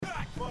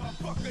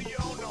Motherfucker, you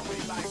don't know me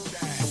like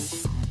that.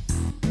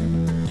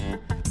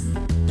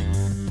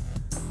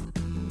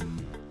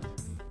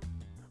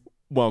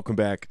 Welcome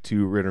back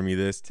to Ritter Me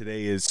This.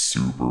 Today is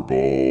Super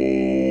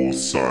Bowl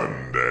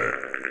Sunday.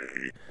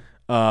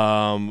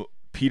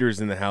 Peter's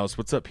in the house.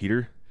 What's up,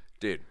 Peter?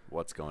 Dude,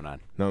 what's going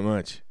on? Not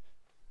much.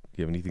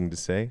 Do you have anything to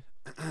say?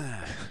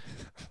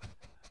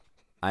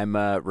 I'm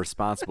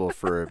responsible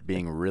for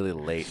being really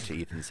late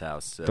to Ethan's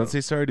house. So Don't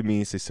say sorry to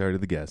me. Say sorry to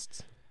the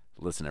guests.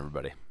 listen,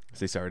 everybody.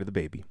 Say sorry to the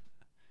baby.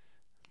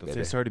 Don't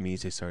Baby. say sorry to me.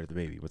 Say sorry to the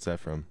baby. What's that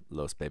from?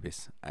 Los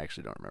Babies. I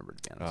actually don't remember,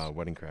 to be honest.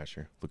 Wedding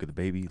Crasher. Look at the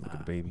baby. Look at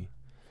the baby.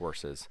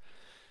 Horses.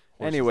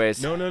 Horses.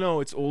 Anyways.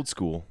 No. It's old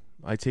school.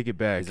 I take it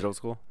back. Is it old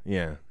school?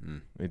 Yeah,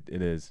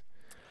 it is.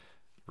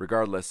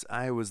 Regardless,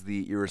 I was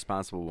the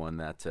irresponsible one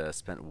that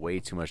spent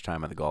way too much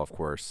time on the golf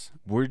course.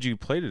 Where did you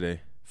play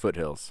today?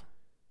 Foothills.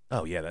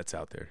 Oh, yeah, that's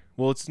out there.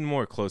 Well, it's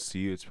more close to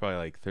you. It's probably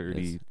like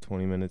 30,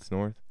 20 minutes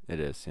north. It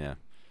is, yeah.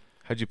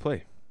 How'd you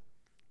play?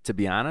 To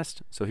be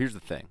honest, so here's the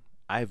thing.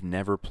 I've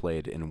never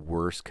played in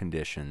worse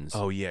conditions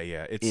Oh, yeah.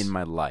 It's in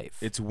my life.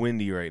 It's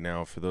windy right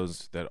now for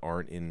those that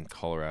aren't in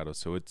Colorado.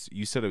 So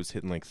you said it was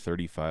hitting like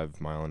 35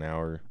 mile an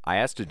hour. I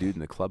asked a dude in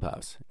the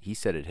clubhouse. He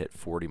said it hit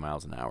 40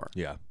 miles an hour.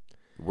 Yeah.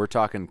 We're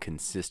talking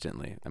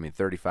consistently. I mean,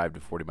 35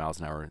 to 40 miles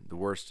an hour, the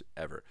worst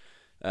ever.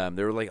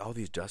 There were like all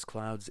these dust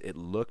clouds. It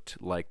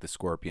looked like the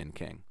Scorpion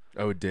King.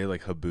 Oh, a day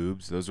like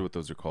haboobs. Those are what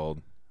those are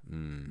called.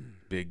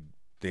 Big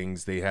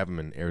things. They have them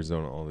in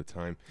Arizona all the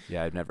time.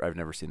 Yeah, I've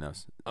never seen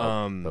those.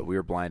 But we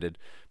were blinded.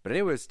 But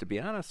anyways, to be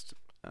honest,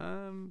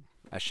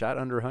 I shot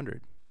under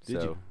 100.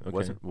 Did you?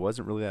 Okay.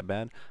 Wasn't really that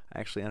bad. I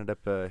actually ended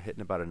up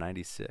hitting about a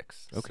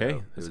 96. Okay, So that's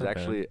it was not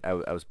actually I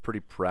was pretty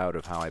proud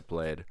of how I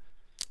played.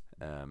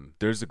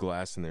 There's a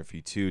glass in there for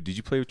you too. Did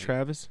you play with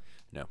Travis?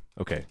 No.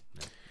 Okay.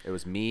 It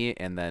was me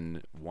and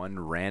then one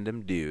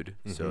random dude.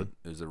 So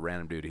it was a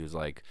random dude. He was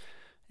like,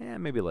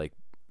 maybe like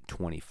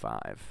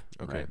 25.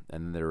 Okay. Right?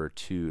 And then there were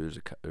two.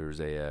 There was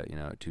a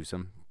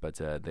twosome, but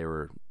they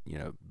were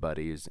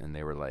buddies, and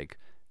they were like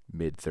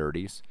mid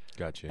 30s.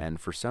 Gotcha.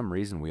 And for some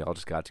reason, we all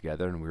just got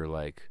together and we were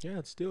like, yeah,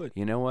 let's do it.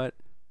 you know what?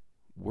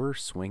 We're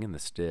swinging the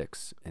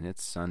sticks, and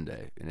it's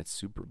Sunday, and it's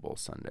Super Bowl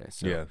Sunday.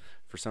 So Yeah.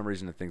 for some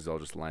reason, the things all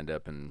just lined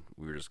up, and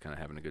we were just kind of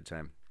having a good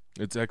time.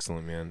 It's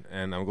excellent, man.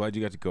 And I'm glad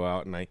you got to go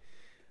out. And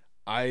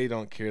I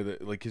don't care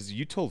that, like, because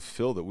you told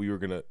Phil that we were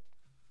going to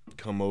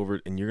come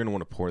over and you're going to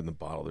want to pour it in the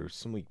bottle. There was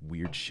some like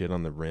weird shit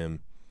on the rim.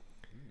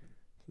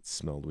 It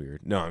smelled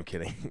weird. No, I'm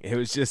kidding. It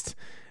was just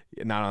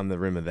not on the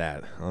rim of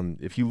that.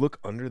 If you look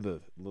under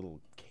the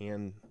little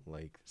can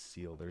like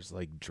seal, there's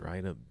like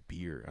dried up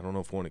beer. I don't know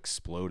if one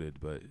exploded,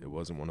 but it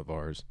wasn't one of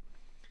ours.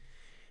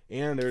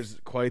 And there's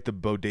quite the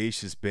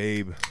bodacious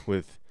babe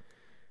with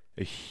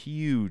a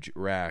huge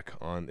rack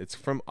on. It's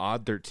from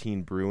Odd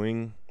 13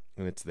 Brewing,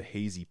 and it's the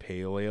hazy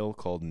pale ale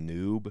called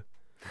Noob.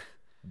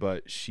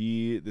 But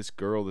this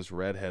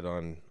redhead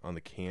on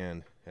the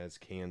can has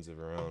cans of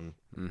her own.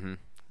 Mm-hmm.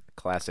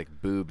 Classic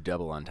boob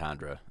double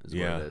entendre is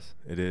what it is.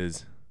 It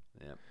is.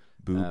 Yep.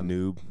 Boob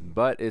noob.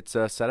 But it's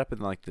set up in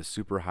like the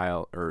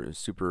superhero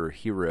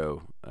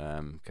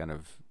kind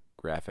of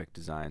graphic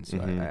design. So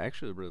I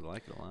actually really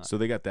like it a lot. So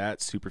they got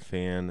that super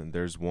fan, and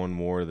there's one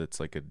more that's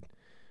like a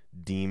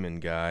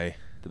demon guy.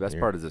 The best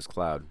part is this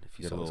cloud. If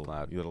you saw this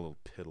cloud, you got a little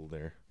piddle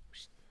there.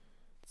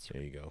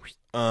 There you go.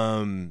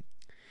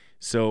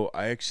 So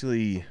I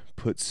actually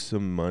put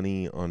some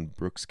money on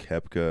Brooks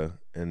Koepka,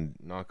 and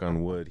knock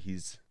on wood,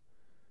 he's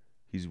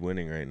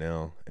winning right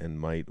now and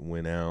might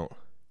win out.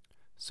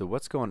 So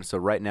what's going on? So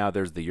right now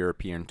there's the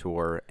European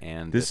Tour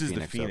and this the is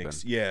Phoenix the Phoenix.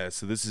 Open. Yeah,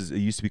 so it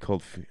used to be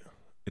called,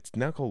 it's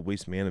now called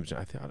Waste Management.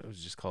 I thought it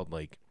was just called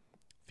like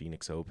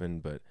Phoenix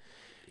Open, but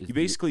you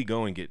basically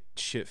go and get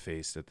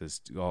shit-faced at this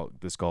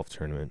golf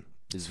tournament.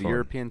 Is the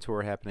European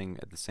Tour happening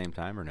at the same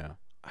time or no?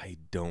 I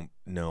don't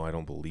know. I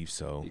don't believe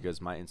so.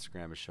 Because my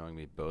Instagram is showing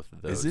me both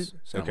of those Is it?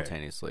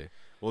 simultaneously. Okay.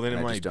 Well, then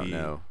and it I might just don't be.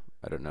 know.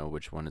 I don't know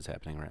which one is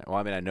happening right now. Well,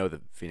 I mean, I know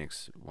the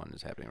Phoenix one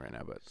is happening right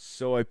now, but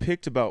So I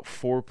picked about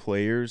 4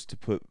 players to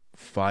put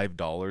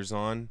 $5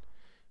 on.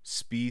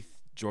 Spieth,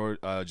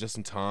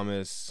 Justin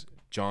Thomas,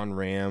 John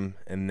Ram,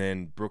 and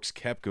then Brooks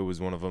Koepka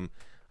was one of them.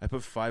 I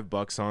put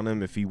 $5 on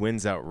him. If he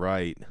wins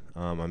outright,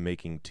 I'm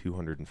making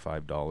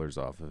 $205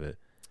 off of it.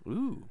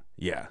 ooh,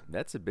 Yeah.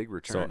 that's a big So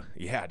return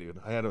yeah, dude.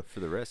 for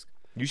the risk.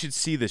 You should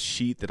see the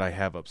sheet that I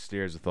have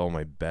upstairs with all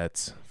my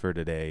bets for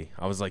today.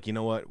 I was like, you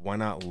know what? Why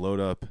not load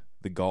up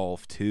the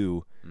golf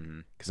too?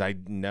 Because I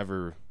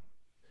never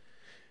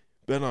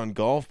bet on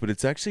golf, but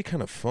it's actually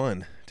kind of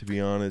fun, to be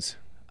honest.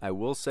 I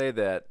will say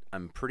that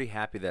I'm pretty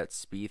happy that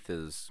Spieth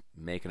is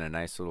making a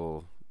nice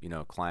little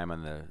climb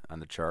on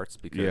the charts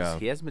because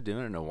he hasn't been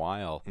doing it in a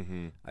while.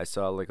 I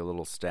saw like a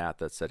little stat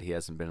that said he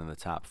hasn't been in the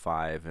top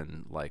 5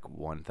 in like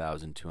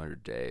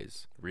 1,200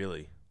 days.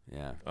 Really?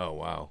 Yeah. Oh,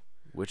 wow.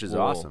 Which is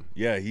Well, awesome.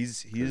 Yeah,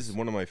 he's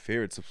one of my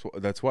favorites.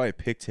 That's why I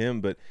picked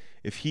him. But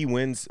if he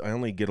wins, I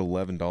only get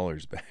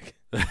 $11 back.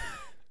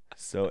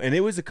 So, and it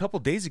was a couple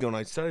days ago, and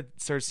I started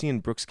seeing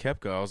Brooks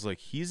Koepka. I was like,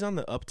 he's on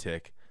the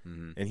uptick.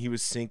 and he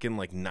was sinking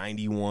like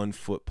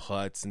 91-foot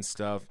putts and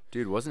stuff.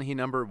 Dude, wasn't he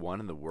number 1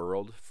 in the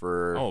world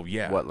for? Oh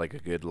yeah, what, like a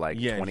good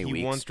 20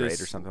 weeks straight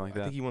or something like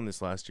that? I think he won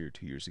this last year,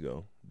 2 years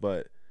ago.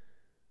 But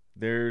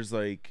there's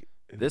like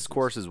this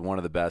course is one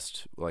of the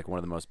best, like one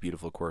of the most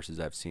beautiful courses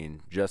I've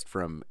seen, just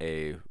from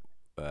a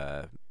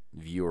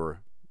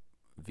viewer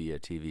via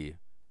TV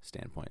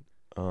standpoint.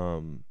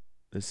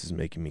 This is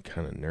making me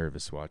kind of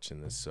nervous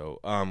watching this. So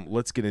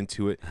let's get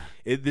into it.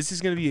 This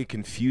is going to be a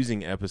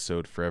confusing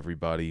episode for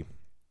everybody.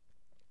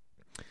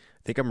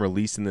 I think I'm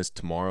releasing this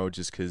tomorrow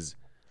just because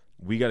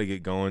we got to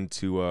get going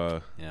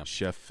to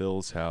Chef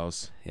Phil's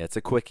house. Yeah, it's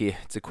a quickie.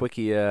 It's a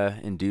quickie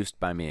induced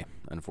by me,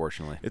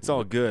 unfortunately. It's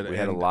all good. We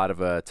had a lot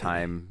of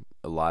time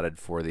allotted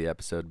for the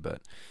episode,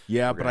 but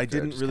but I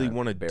didn't really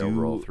want to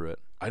roll through it.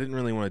 I didn't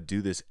really want to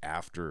do this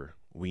after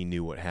we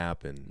knew what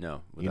happened.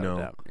 No, without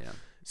a doubt. Yeah.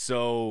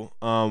 So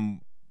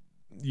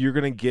you're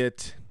gonna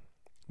get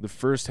the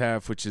first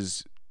half, which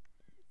is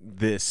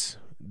this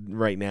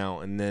right now,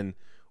 and then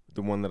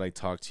the one that I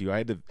talked to you. I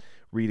had to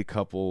read a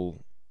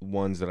couple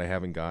ones that I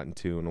haven't gotten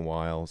to in a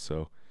while,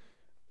 so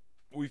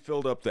we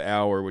filled up the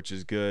hour, which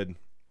is good.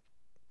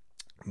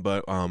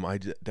 But I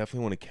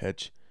definitely want to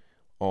catch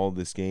all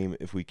this game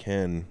if we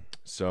can.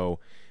 So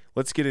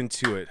let's get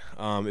into it.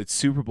 It's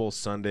Super Bowl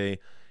Sunday.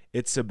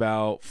 It's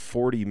about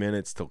 40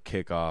 minutes till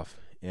kickoff,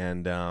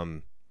 and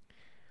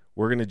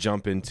we're gonna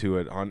jump into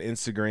it on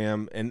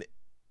Instagram,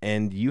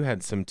 and you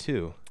had some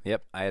too.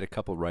 Yep, I had a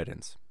couple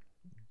write-ins.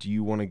 Do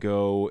you want to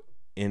go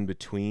in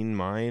between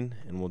mine,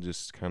 and we'll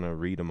just kind of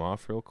read them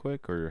off real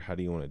quick, or how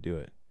do you want to do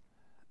it?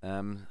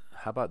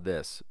 How about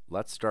this?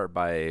 Let's start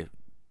by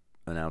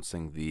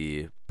announcing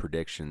the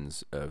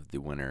predictions of the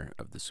winner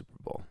of the Super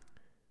Bowl.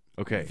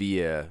 Okay.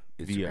 Via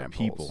Instagram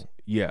people. polls.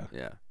 Yeah.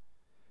 Yeah.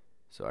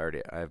 So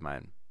I have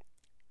mine.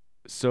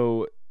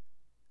 So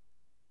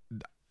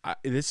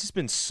this has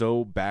been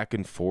so back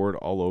and forward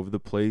all over the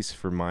place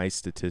for my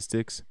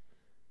statistics,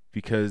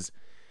 because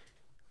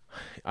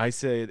I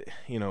said,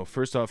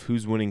 first off,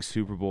 who's winning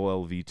Super Bowl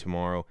LV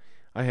tomorrow?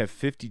 I have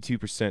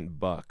 52%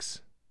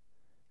 Bucks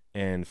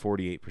and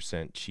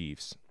 48%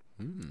 Chiefs.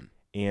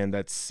 And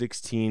that's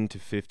 16 to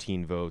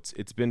 15 votes.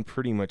 It's been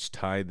pretty much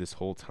tied this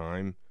whole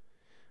time.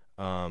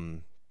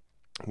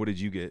 What did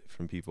you get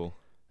from people?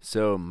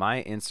 So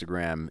my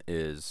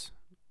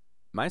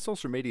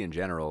social media in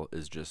general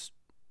is just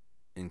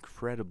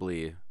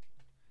incredibly,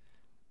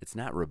 it's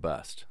not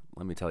robust.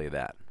 Let me tell you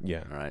that.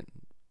 Yeah. All right.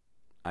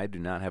 I do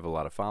not have a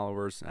lot of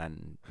followers,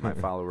 and my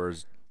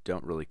followers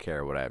don't really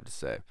care what I have to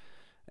say.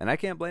 And I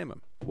can't blame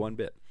them one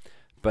bit.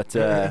 But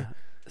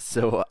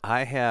so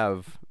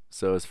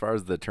as far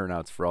as the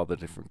turnouts for all the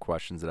different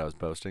questions that I was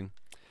posting,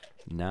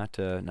 not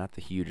the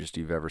hugest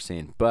you've ever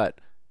seen, but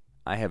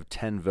I have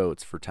 10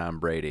 votes for Tom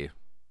Brady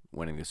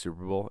winning the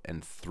Super Bowl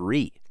and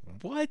 3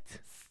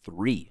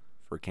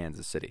 for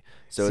Kansas City.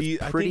 So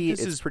it's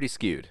pretty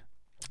skewed.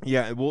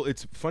 Yeah, well,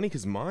 it's funny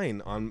because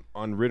mine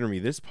on Ritter Me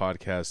This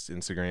podcast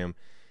Instagram,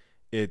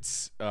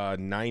 it's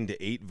 9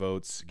 to 8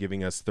 votes,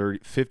 giving us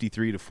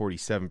 53 to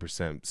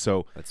 47%.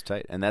 So that's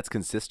tight, and that's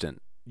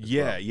consistent.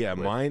 Yeah.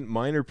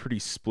 Mine are pretty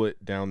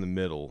split down the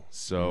middle.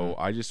 So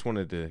I just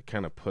wanted to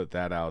kind of put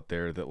that out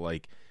there that,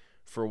 like,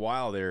 for a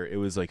while there, it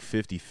was like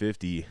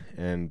 50-50,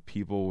 and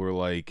people were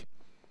like,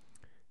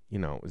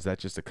 is that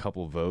just a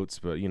couple votes?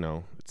 But,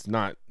 it's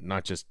not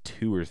just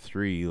 2 or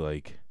 3,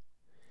 like,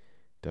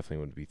 definitely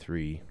wouldn't be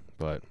 3,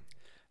 but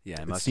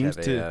yeah, it seems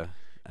to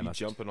be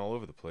jumping all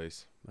over the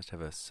place. Must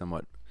have a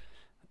somewhat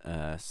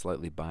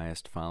slightly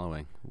biased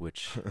following,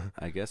 which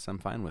I guess I'm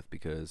fine with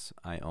because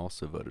I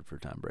also voted for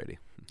Tom Brady.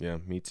 Yeah,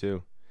 me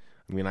too.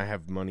 I mean, I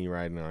have money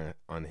riding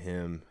on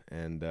him,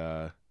 and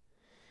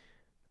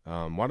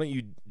why don't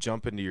you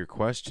jump into your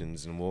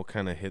questions, and we'll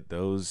kind of hit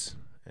those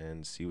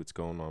and see what's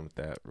going on with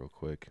that real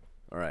quick.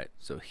 All right,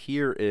 so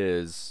here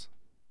is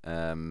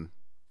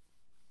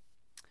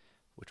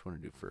which one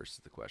to do first is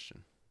the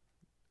question.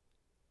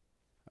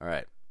 All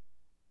right.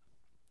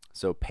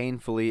 So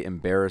painfully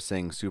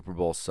embarrassing Super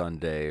Bowl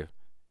Sunday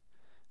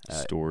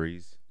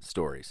stories,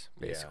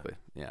 basically.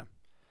 Yeah.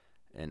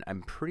 And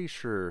I'm pretty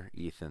sure,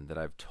 Ethan, that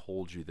I've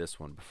told you this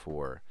one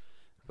before,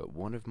 but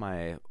one of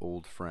my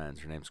old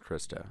friends, her name's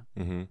Krista.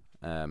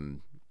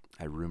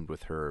 I roomed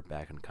with her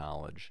back in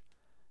college,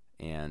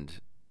 and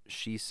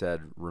she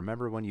said,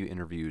 "Remember when you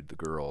interviewed the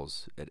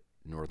girls at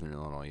Northern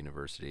Illinois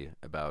University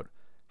about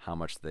how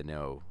much they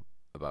know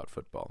about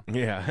football?"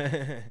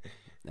 Yeah.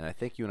 And I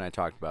think you and I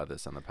talked about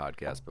this on the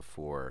podcast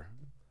before.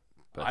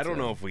 But, I don't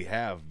know if we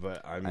have,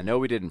 but I know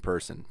we did in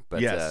person.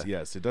 But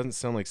yes. It doesn't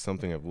sound like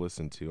something I've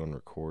listened to on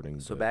recording.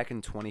 So back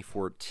in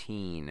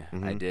 2014,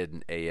 I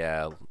did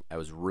I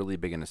was really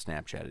big into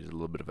Snapchat. I did a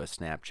little bit of a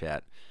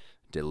Snapchat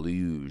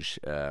deluge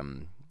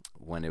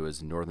when it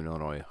was Northern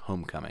Illinois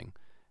homecoming.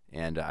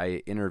 And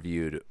I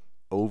interviewed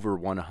over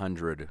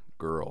 100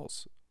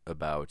 girls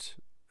about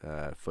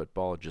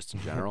football just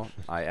in general.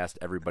 I asked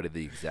everybody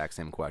the exact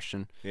same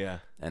question. Yeah.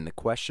 And the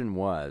question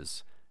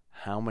was,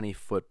 how many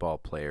football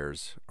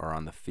players are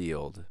on the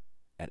field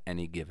at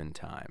any given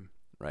time,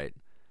 right?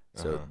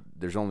 So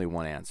there's only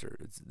one answer.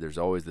 There's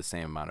always the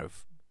same amount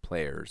of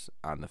players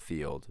on the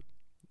field.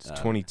 It's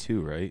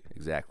 22, right?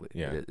 Exactly.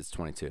 Yeah. It's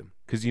 22.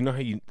 Because you know how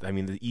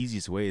the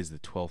easiest way is the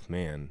 12th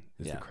man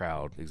is Yeah. the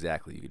crowd.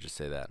 Exactly. You could just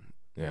say that.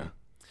 Yeah.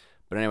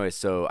 But anyway,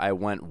 so I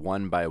went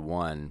one by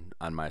one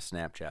on my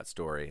Snapchat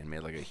story and made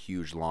like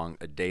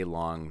a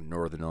day-long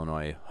Northern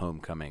Illinois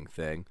homecoming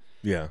thing.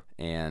 Yeah.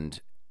 And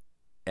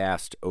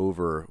asked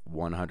over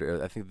 100.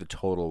 I think the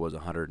total was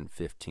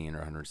 115 or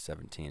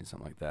 117,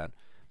 something like that.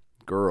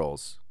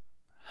 Girls,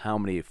 how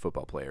many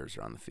football players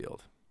are on the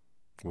field?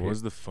 What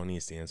was the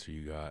funniest answer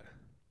you got?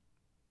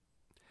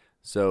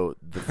 So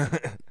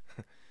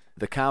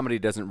the comedy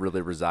doesn't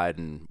really reside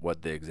in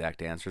what the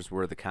exact answers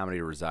were. The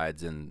comedy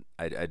resides in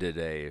I did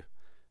a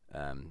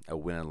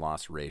win and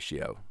loss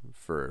ratio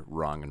for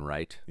wrong and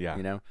right. Yeah.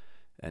 You know,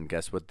 and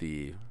guess what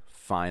the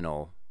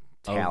final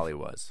tally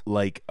was?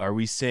 Like, are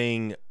we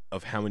saying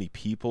of how many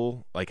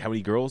people, like how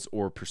many girls,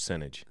 or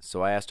percentage?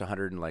 So I asked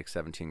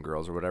 117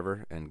 girls or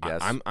whatever, and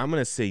guess I'm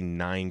gonna say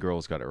 9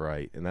 girls got it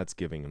right, and that's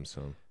giving them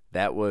some.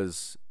 that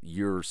was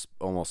you're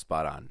almost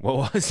spot on.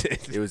 What was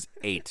it? It was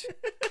 8.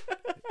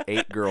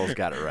 8 girls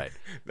got it right.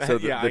 So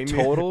the I knew.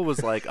 total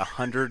was like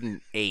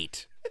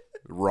 108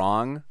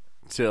 wrong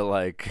to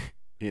like,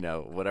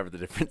 whatever the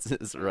difference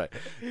is, right?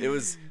 It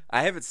was.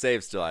 I have it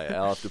saved still.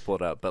 I'll have to pull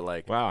it up. But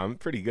like, Wow, I'm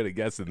pretty good at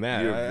guessing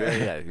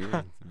that.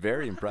 you're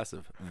very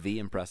impressive.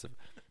 Impressive.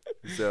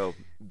 So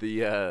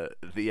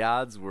the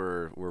odds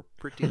were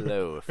pretty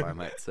low, if I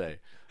might say.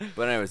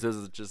 But anyways, this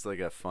was just like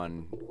a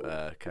fun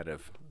kind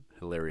of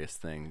hilarious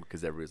thing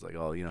because everybody's like,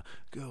 oh,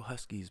 go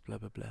Huskies, blah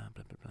blah blah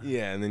blah blah blah.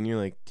 Yeah, and then you're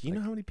like, do you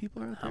know how many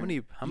people are out there? How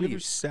You many ever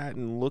sat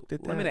and looked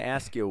at that? Let me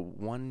ask you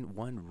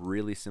one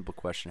really simple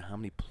question: how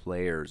many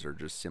players are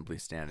just simply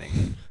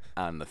standing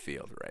on the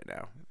field right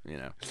now?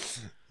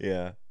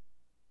 Yeah.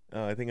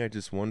 Oh, I think I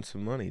just won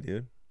some money,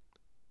 dude.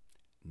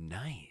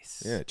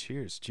 Nice. Yeah.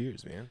 Cheers,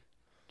 man.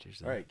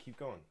 Cheers. All right, keep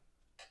going.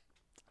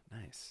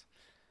 Nice.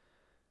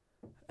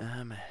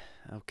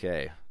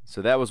 Okay.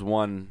 So that was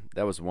one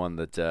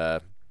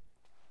that.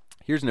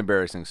 Here's an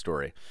embarrassing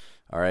story.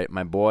 All right,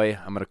 my boy,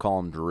 I'm gonna call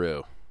him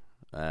Drew.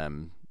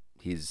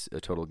 He's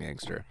a total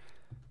gangster.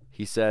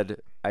 He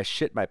said, I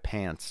shit my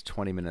pants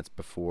 20 minutes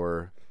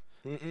before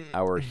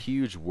our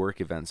huge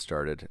work event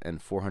started, and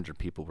 400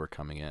 people were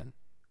coming in.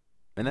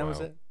 And that was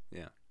Wow. it.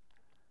 Yeah.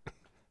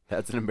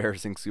 That's an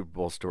embarrassing Super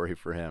Bowl story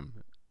for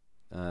him.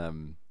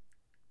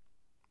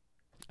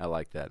 I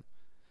like that.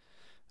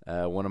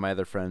 One of my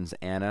other friends,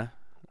 Anna,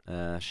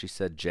 she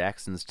said,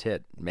 Jackson's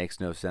tit makes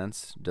no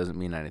sense, doesn't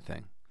mean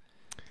anything.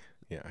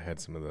 Yeah, I had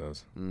some of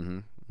those.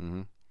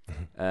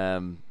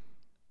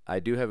 I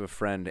do have a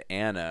friend,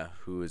 Anna,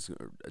 who is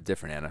a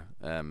different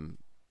Anna,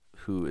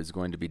 who is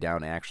going to be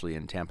down actually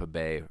in Tampa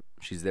Bay.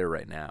 She's there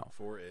right now.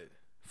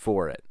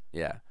 For it,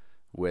 yeah.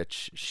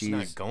 Which She's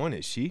not going,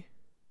 is she?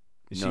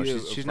 Is no, she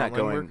she's a not frontline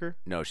going. worker?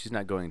 No, she's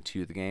not going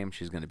to the game.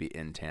 She's going to be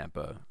in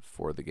Tampa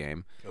for the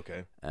game.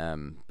 Okay.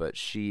 But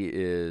she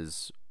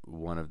is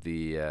one of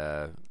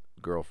the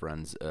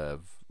girlfriends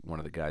of one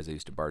of the guys I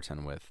used to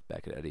bartend with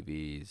back at Eddie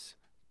V's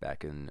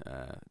back in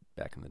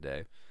the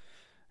day,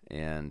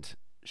 and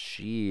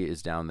she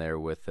is down there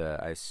with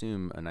I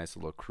assume a nice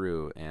little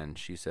crew, and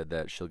she said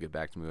that she'll get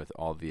back to me with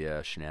all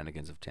the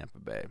shenanigans of Tampa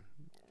Bay.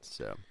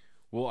 So,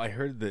 well, I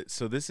heard that.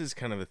 So this is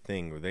kind of a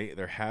thing where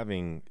they're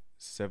having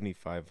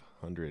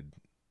 7,500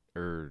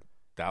 or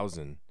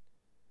 1,000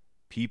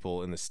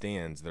 people in the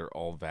stands. They're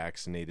all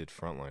vaccinated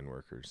frontline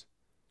workers.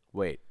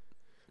 wait,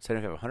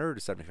 7,500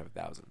 to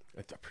 75,000?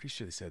 I'm pretty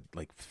sure they said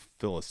like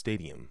fill a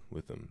stadium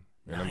with them.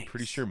 And I'm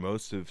pretty Nice. sure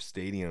most of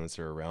stadiums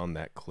are around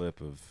that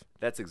clip of.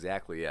 That's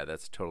exactly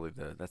That's totally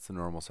that's the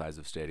normal size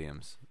of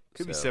stadiums.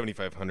 Could be So-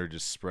 7,500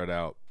 just spread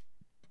out,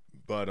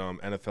 but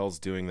NFL's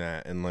doing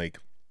that, and like,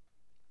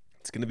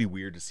 it's gonna be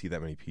weird to see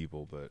that many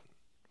people. But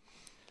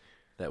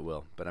That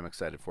will, but I'm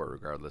excited for it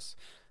regardless.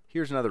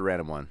 Here's another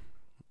random one.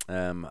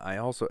 I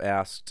also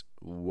asked,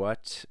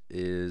 what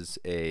is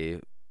a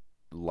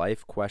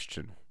life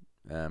question,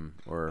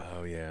 or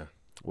oh yeah,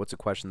 what's a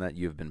question that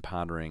you've been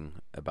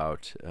pondering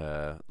about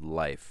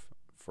life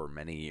for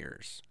many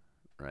years,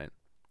 right?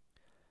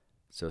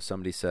 So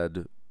somebody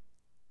said,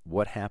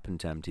 what happened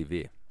to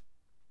MTV?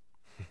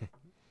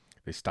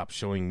 they stopped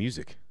showing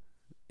music.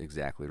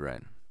 Exactly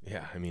right.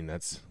 Yeah, I mean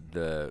that's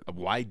The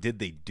why did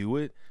they do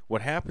it?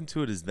 What happened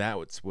to it is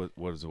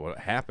what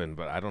happened,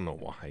 but I don't know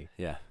why.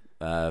 Yeah.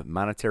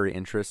 Monetary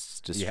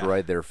interests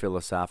destroyed their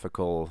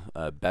philosophical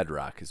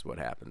bedrock is what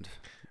happened.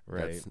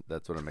 Right.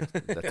 That's what I'm.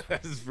 That's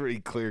That's pretty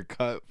clear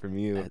cut from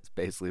you. That's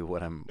basically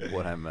what I'm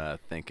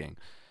thinking.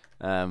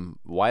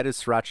 Why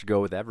does sriracha go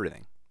with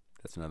everything?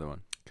 That's another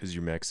one. Because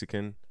you're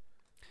Mexican.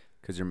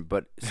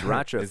 But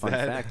sriracha. Is Fun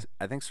that- fact: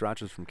 I think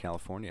sriracha is from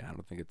California. I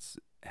don't think it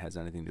has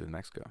anything to do with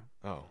Mexico.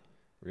 Oh,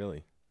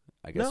 really?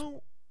 I guess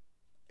No.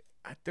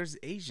 There's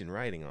Asian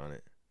writing on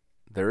it.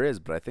 there is,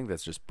 but I think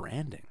that's just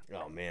branding.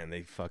 Oh man,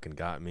 they fucking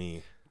got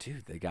me.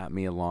 Dude, they got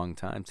me a long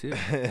time too.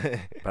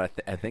 But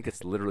I think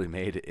it's literally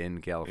made in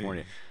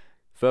California.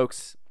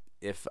 Folks,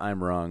 if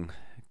I'm wrong,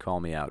 call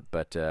me out,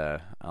 but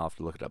I'll have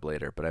to look it up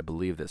later. But I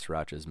believe that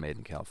sriracha is made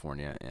in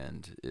California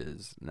and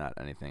is not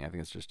anything. I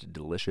think it's just a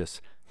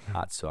delicious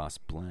hot sauce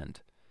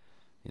blend.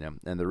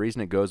 And the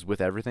reason it goes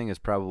with everything is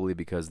probably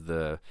because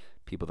the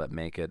people that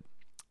make it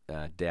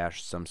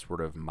dash some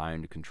sort of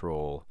mind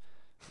control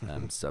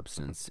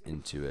substance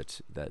into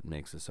it that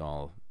makes us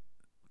all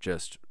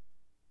just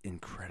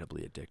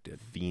incredibly addicted.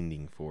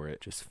 Fiending for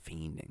it. Just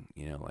fiending,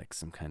 like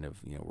some kind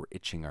of, we're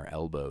itching our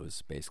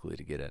elbows basically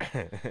to get it.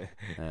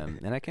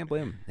 And I can't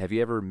blame them. Have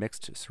you ever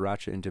mixed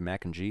sriracha into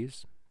mac and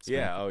cheese?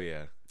 Oh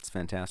yeah. It's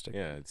fantastic.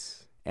 Yeah,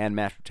 it's... And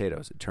mashed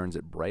potatoes. It turns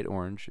it bright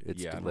orange.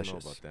 It's delicious. I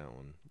don't know about that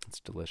one. It's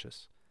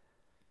delicious.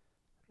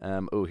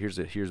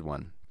 Here's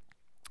one.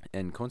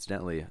 And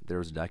coincidentally, there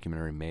was a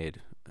documentary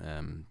made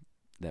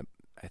that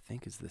I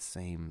think is the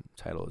same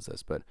title as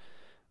this, but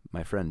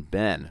my friend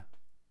Ben,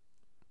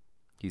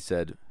 he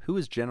said, "Who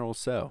is General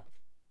Tso?"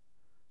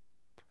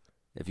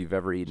 If you've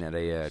ever eaten at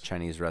a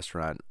Chinese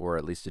restaurant or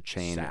at least a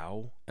chain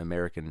Sao?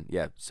 American,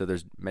 yeah. So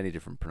there's many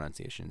different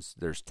pronunciations.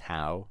 There's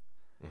Tao,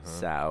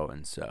 Sao,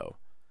 and So.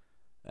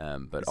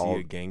 But is he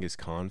a Genghis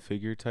Khan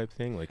figure type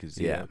thing? Like, is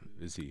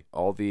he?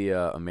 All the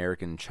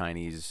American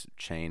Chinese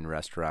chain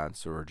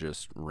restaurants or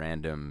just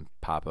random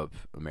pop-up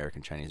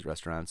American Chinese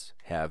restaurants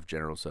have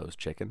General Tso's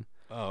chicken.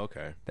 Oh,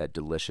 okay. That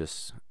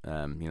delicious,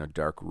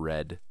 dark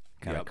red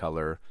kind of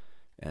color,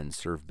 and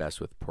served best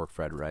with pork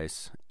fried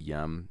rice.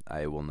 Yum!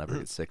 I will never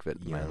get sick of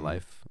it in my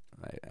life.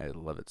 I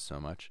love it so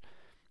much.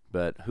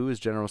 But who is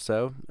General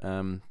Tso?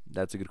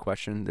 That's a good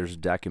question. There's a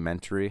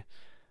documentary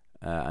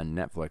on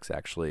Netflix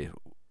actually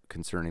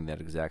concerning that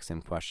exact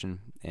same question,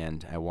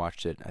 and I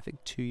watched it I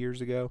think 2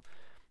 years ago,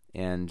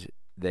 and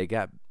they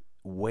got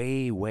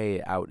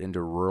way out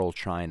into rural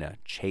China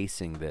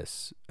chasing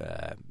this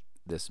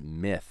this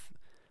myth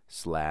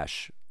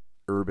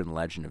 / urban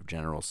legend of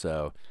General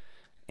Tso,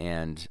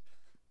 and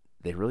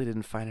they really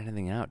didn't find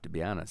anything out, to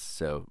be honest.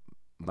 So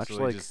much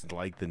so like just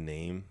like the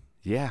name,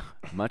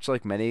 much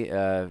like many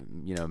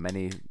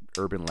many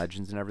urban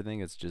legends and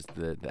everything, it's just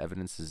the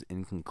evidence is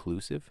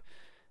inconclusive.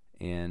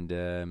 And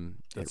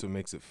that's what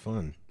makes it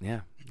fun.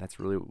 Yeah, that's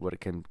really what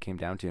it came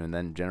down to. And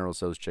then General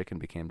Tso's chicken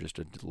became just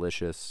a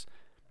delicious,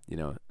 I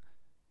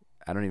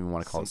don't even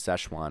want to call it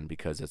Szechuan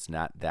because it's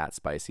not that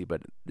spicy,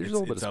 but there's a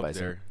little bit of spice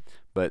there.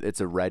 But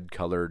it's a red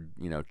colored,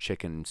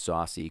 chicken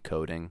saucy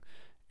coating,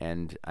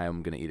 and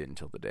I'm gonna eat it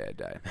until the day I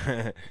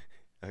die.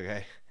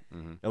 Okay.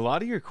 Mm-hmm. A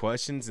lot of your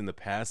questions in the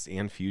past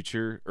and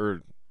future,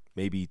 or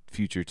maybe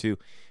future too,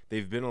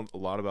 they've been a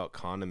lot about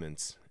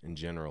condiments in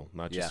general,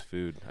 not just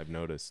food. I've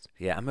noticed.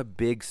 Yeah, I'm a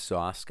big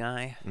sauce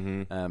guy.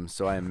 Mm-hmm.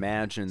 So I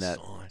imagine that.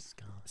 Sauce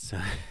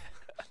guy.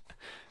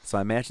 So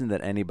I imagine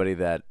that anybody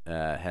that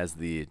has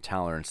the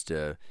tolerance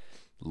to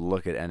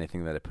look at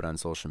anything that I put on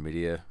social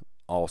media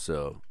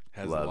also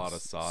has loves a lot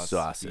of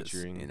sauces.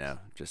 Featuring.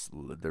 Just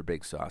they're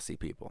big saucy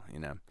people.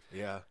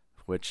 Yeah.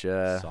 Which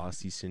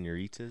saucy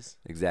senoritas.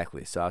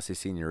 Exactly, saucy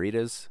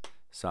senoritas,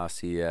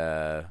 saucy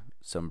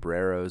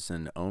sombreros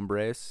and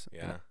hombres.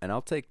 Yeah. And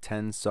I'll take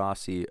 10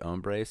 saucy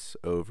hombres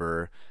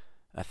over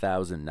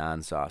 1,000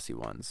 non-saucy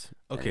ones.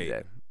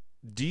 Okay.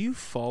 Do you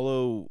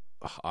follow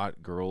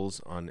hot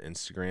girls on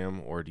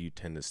Instagram, or do you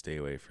tend to stay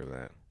away from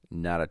that?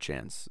 Not a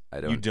chance.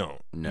 I don't. You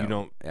don't. No. You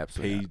don't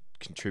absolutely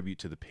contribute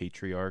to the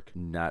patriarch.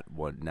 Not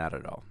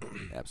at all.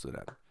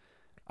 Absolutely not.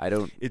 I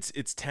don't.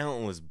 It's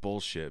talentless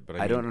bullshit, but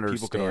I don't understand.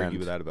 People can argue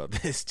with that about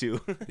this too.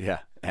 Yeah,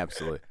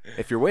 absolutely.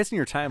 If you're wasting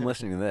your time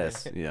listening to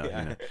this,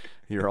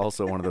 you're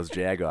also one of those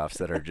jagoffs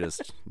that are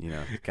just,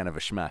 kind of a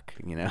schmuck,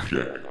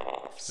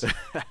 Jagoffs.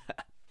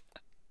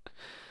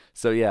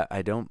 So yeah,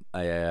 I don't.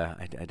 I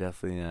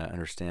definitely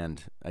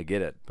understand. I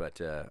get it,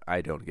 but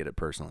I don't get it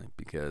personally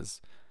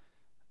because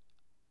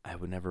I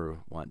would never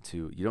want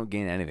to. You don't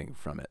gain anything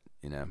from it,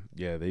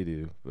 Yeah, they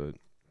do, but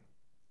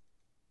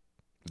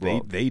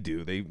well, they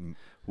do.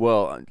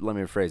 Well, let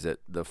me rephrase it.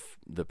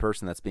 The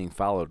person that's being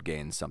followed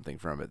gains something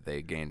from it.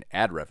 They gain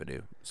ad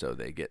revenue, so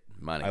they get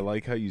money. I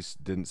like how you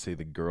didn't say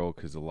the girl,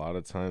 because a lot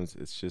of times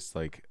it's just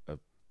like a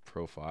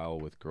profile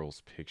with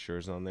girls'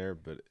 pictures on there.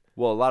 But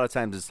well, a lot of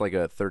times it's like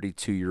a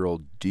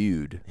 32-year-old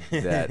dude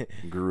that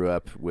grew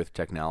up with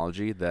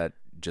technology that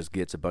just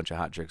gets a bunch of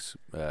hot chicks'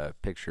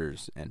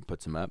 pictures and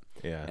puts them up,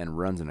 and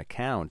runs an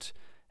account,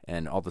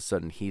 and all of a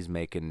sudden he's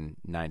making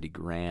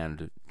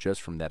 $90,000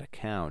 just from that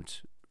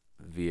account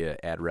via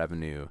ad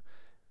revenue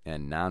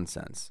and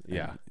nonsense.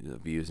 Yeah.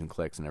 And views and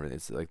clicks and everything.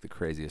 It's like the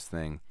craziest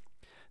thing.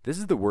 This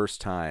is the worst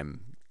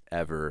time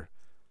ever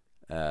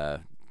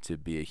to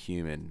be a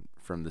human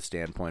from the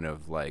standpoint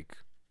of like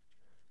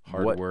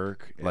hard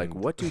work. Like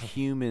what do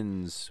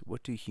humans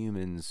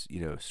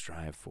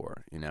strive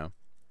for,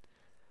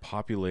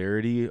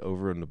 Popularity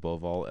over and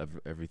above all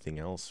everything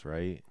else,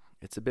 right?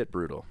 It's a bit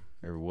brutal.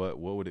 Or what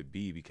would it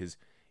be? Because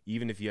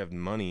even if you have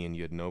money and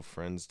you had no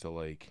friends to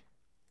like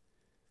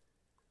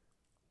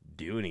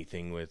do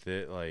anything with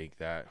it like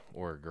that,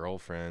 or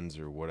girlfriends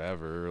or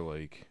whatever,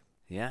 like,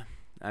 yeah,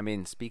 I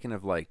mean, speaking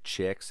of like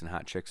chicks and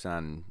hot chicks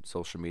on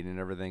social media and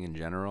everything in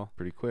general,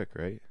 pretty quick,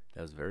 right?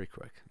 That was very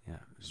quick. Yeah.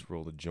 Just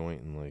rolled a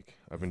joint and like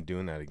I've been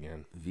doing that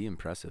again.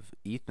 Impressive.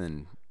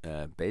 Ethan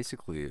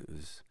basically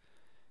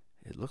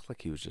it looked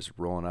like he was just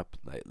rolling up.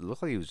 It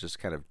looked like he was just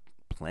kind of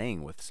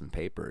playing with some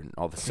paper, and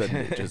all of a sudden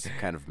it just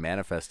kind of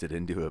manifested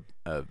into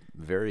a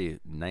very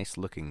nice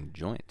looking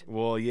joint.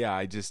 Well, yeah,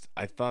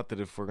 I thought that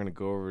if we're gonna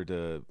go over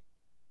to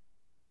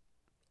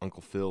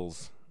Uncle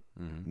Phil's,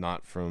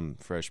 not from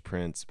Fresh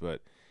Prince,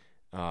 but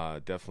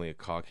definitely a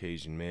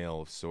Caucasian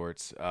male of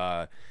sorts,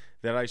 that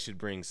I should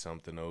bring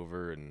something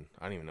over. And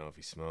I don't even know if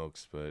he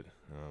smokes, but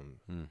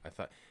I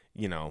thought,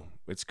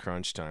 it's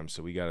crunch time,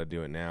 so we got to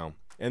do it now.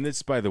 And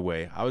this, by the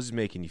way, I was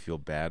making you feel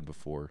bad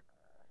before.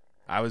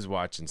 I was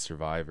watching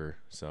Survivor,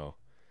 so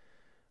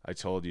I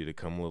told you to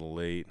come a little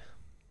late.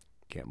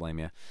 Can't blame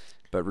you.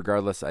 But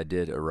regardless, I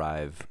did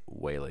arrive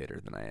way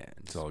later than I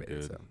anticipated. It's all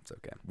good. So it's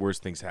okay.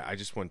 Worst things I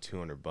just won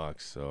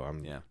 $200, so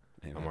I'm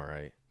all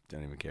right.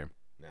 Don't even care.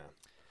 No.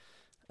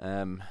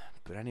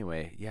 But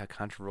anyway, yeah,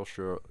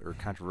 controversial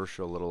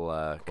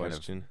little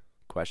question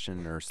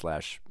or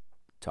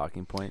 /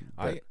 talking point.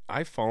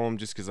 I follow him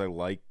just because I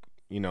like,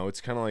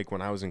 it's kind of like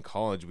when I was in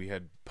college, we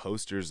had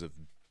posters of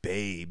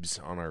babes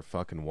on our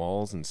fucking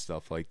walls and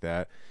stuff like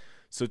that.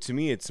 So to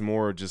me, it's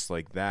more just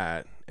like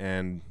that,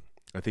 and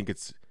I think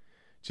it's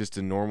just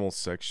a normal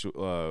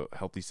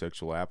healthy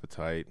sexual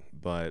appetite.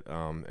 But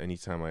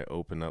anytime I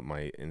open up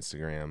my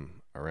Instagram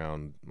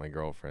around my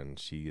girlfriend,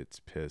 she gets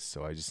pissed,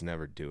 so I just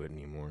never do it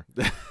anymore.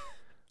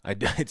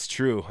 It's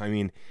true. I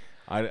mean,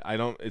 I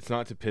don't. It's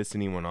not to piss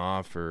anyone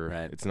off, or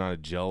It's not a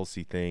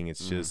jealousy thing.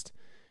 It's just,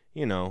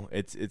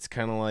 it's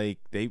kind of like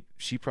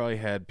she probably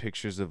had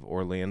pictures of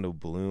Orlando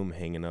Bloom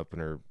hanging up in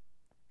her,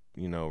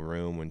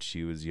 room when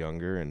she was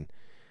younger, and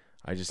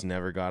I just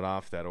never got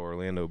off that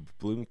Orlando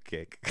Bloom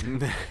kick.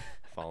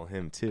 Follow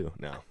him too.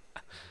 No.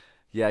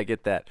 Yeah, I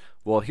get that.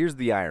 Well, here's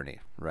the irony,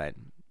 right?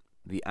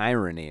 The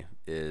irony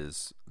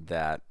is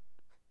that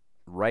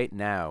right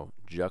now,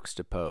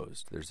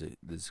 juxtaposed, there's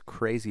this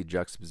crazy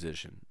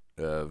juxtaposition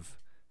of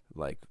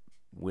like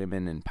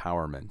women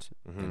empowerment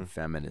and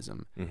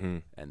feminism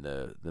and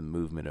the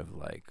movement of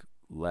like,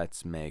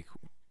 let's make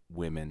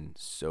women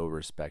so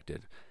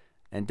respected.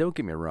 And don't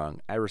get me wrong,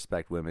 I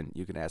respect women.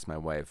 You can ask my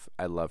wife.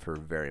 I love her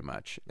very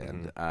much,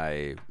 and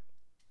I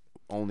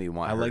only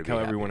want her to be like how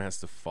happy. Everyone has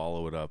to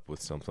follow it up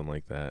with something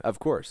like that. Of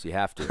course, you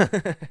have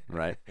to,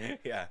 right?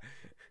 Yeah.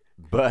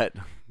 But,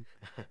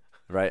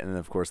 right, and then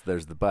of course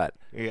there's the but.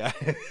 Yeah.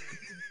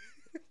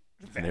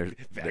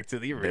 back to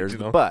the original. There's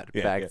the but.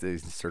 Yeah, to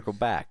circle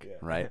back,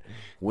 right?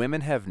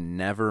 Women have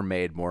never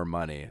made more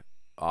money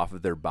off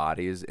of their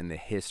bodies in the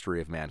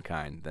history of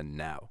mankind than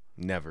now.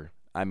 Never.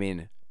 I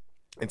mean,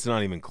 it's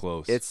not even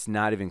close. It's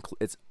not even.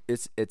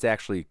 It's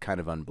actually kind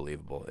of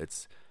unbelievable.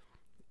 It's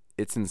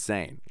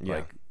insane. Yeah.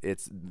 Like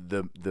it's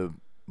the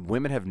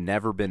women have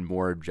never been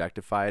more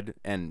objectified,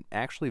 and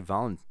actually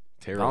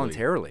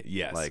voluntarily.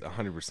 Yes, like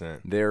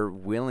 100%. They're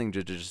willing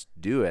to just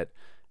do it.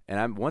 And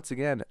I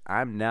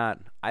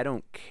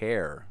don't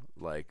care.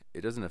 Like,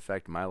 it doesn't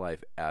affect my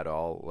life at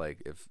all.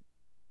 Like, if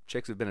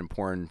chicks have been in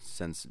porn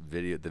since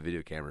the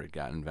video camera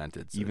got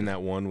invented. So even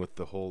that one with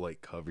the whole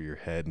like cover your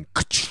head and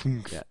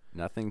yeah,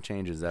 nothing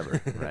changes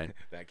ever, right?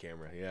 That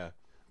camera, yeah.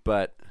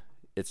 But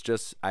it's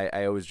just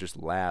I always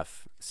just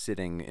laugh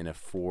sitting in a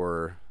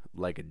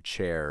 4-legged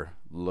chair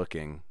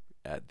looking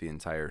at the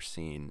entire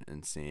scene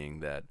and seeing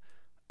that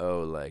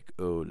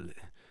women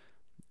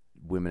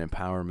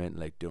empowerment,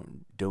 like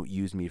don't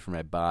use me for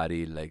my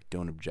body, like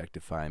don't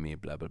objectify me,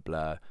 blah blah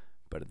blah.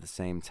 But at the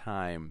same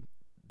time,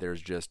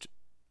 there's just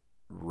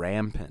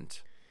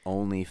rampant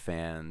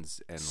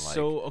OnlyFans and like.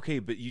 So okay,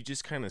 but you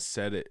just kind of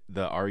said it.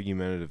 The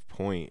argumentative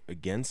point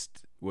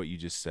against what you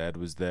just said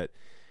was that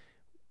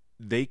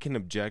they can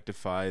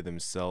objectify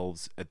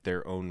themselves at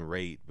their own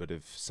rate, but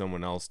if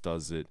someone else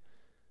does it,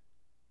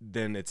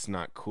 then it's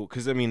not cool.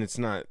 Because I mean, it's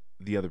not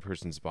the other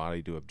person's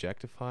body to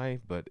objectify,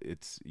 but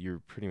you're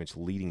pretty much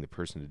leading the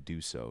person to do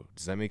so.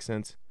 Does that make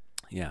sense?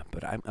 Yeah,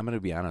 but I'm going to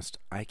be honest.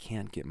 I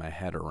can't get my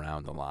head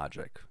around the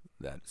logic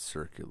that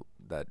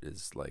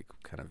is like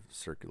kind of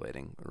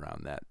circulating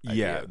around that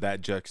idea. Yeah, that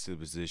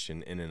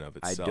juxtaposition in and of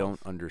itself. I don't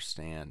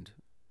understand.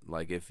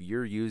 Like, if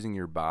you're using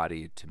your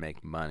body to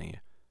make money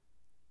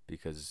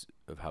because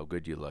of how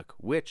good you look,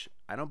 which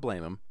I don't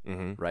blame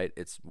them, right?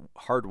 It's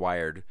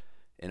hardwired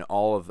in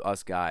all of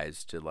us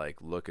guys to like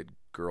look at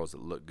girls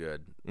that look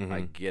good.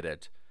 I get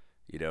it,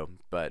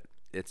 but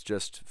it's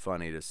just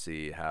funny to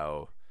see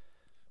how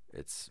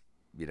it's,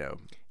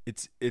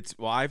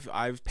 well,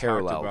 I've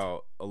talked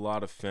about a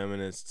lot of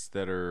feminists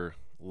that are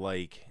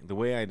like, the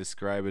way I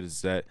describe it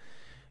is that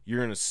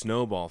you're in a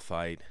snowball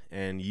fight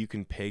and you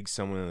can peg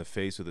someone in the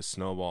face with a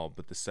snowball,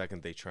 but the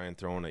second they try and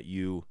throw it at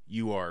you,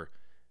 you are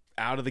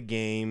out of the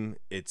game.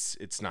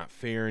 It's not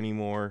fair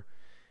anymore.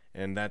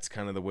 And that's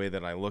kind of the way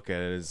that I look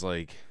at it, is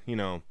like,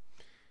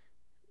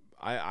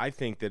 I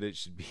think that it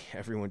should be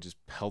everyone just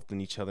pelting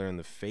each other in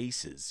the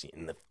faces.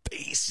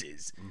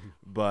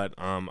 But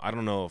I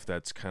don't know if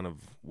that's kind of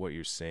what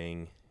you're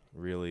saying,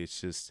 really.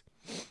 It's just,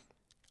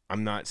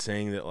 I'm not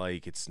saying that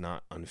like it's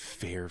not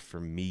unfair for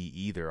me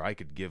either. I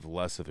could give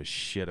less of a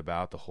shit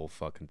about the whole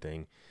fucking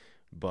thing,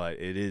 but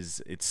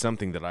it's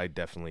something that I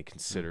definitely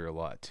consider a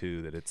lot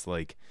too. That it's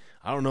like,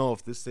 I don't know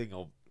if this thing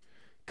will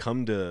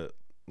come to,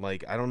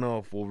 like, I don't know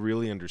if we'll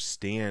really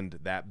understand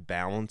that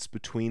balance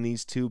between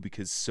these two,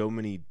 because so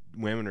many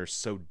women are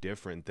so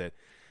different that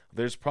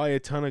there's probably a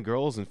ton of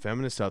girls and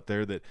feminists out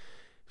there that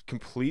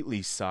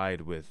completely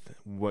side with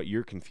what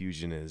your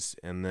confusion is,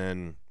 and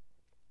then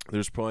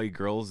there's probably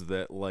girls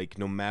that, like,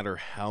 no matter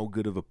how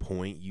good of a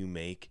point you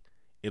make,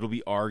 it'll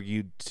be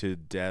argued to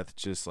death,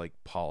 just like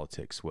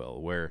politics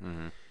will, where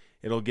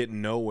it'll get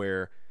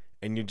nowhere,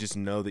 and you just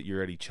know that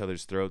you're at each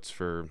other's throats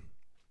for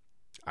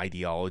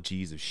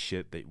ideologies of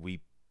shit that we...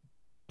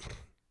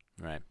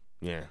 Right.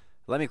 Yeah.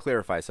 Let me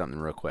clarify something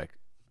real quick.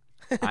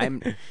 I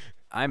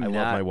love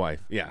my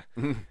wife. Yeah.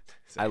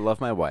 I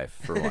love my wife,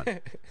 for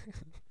one.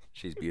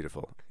 She's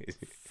beautiful.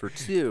 For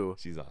two,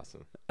 she's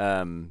awesome.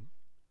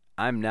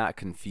 I'm not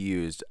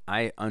confused.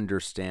 I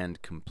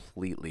understand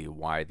completely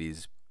why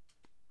these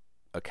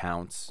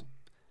accounts,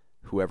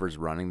 whoever's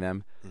running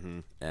them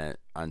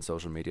on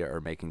social media,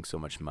 are making so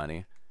much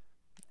money.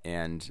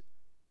 And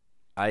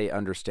I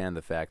understand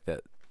the fact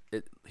that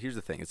here's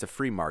the thing. It's a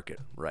free market,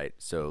 right?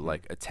 So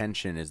like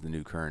attention is the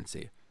new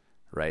currency,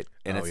 right?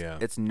 And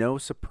it's no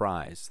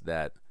surprise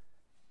that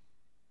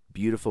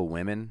beautiful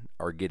women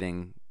are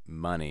getting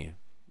money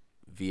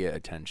via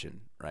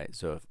attention, right?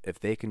 So if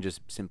they can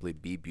just simply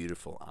be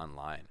beautiful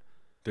online,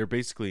 they're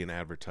basically an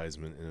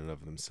advertisement in and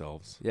of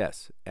themselves.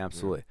 Yes,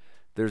 absolutely.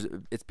 Yeah.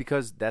 It's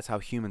because that's how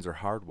humans are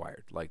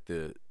hardwired. Like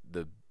the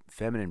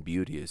feminine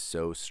beauty is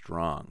so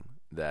strong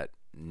that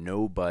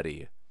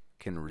nobody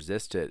can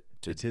resist it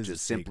to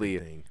just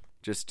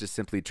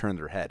simply turn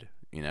their head,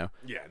 you know?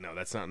 Yeah, no,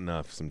 that's not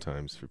enough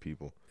sometimes for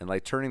people. And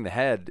like turning the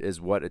head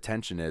is what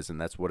attention is, and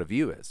that's what a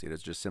view is.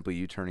 It's just simply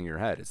you turning your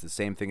head. It's the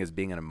same thing as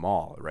being in a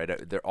mall, right?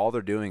 All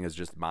they're doing is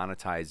just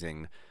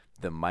monetizing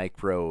the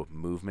micro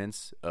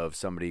movements of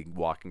somebody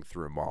walking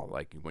through a mall.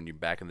 Like when you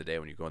back in the day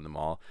when you go in the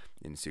mall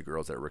and you see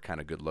girls that were kind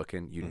of good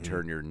looking, you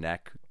turn your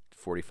neck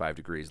 45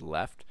 degrees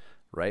left,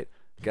 right?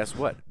 Guess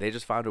what? They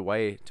just found a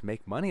way to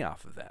make money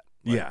off of that.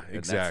 Like, yeah,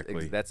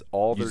 exactly. That's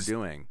all they're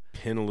doing.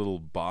 Pin a little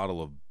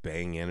bottle of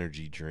Bang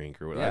energy drink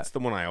or whatever. Yeah. That's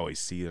the one I always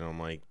see, and I'm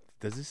like,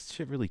 does this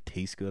shit really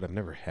taste good? I've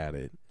never had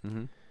it.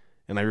 And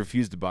I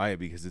refuse to buy it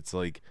because it's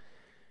like,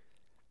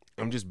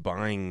 I'm just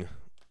buying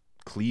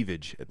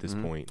cleavage at this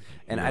point.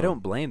 And I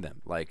don't blame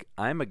them. Like,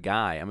 I'm a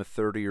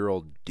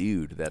 30-year-old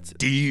dude that's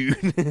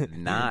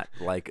not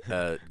like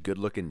a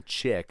good-looking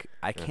chick.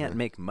 I can't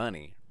make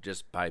money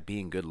just by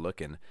being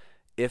good-looking.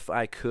 If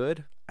I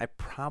could, I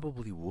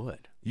probably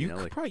would. You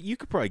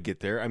could probably get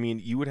there. I mean,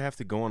 you would have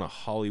to go on a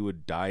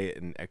Hollywood diet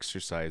and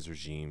exercise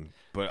regime.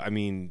 But I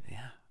mean,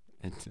 yeah,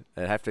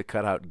 I'd have to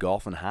cut out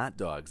golf and hot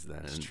dogs.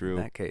 Then it's true.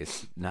 In that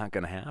case, not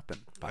going to happen.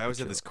 I always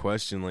had this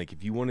question: like,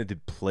 if you wanted to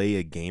play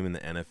a game in the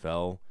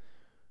NFL,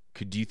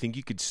 do you think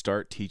you could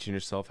start teaching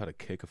yourself how to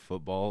kick a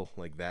football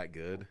like that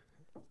good?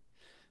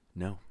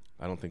 No,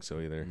 I don't think so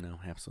either. No,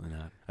 absolutely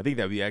not. I think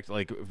that'd be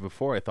like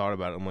before I thought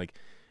about it, I'm like,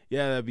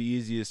 yeah, that'd be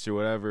easiest or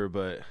whatever,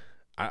 but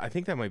I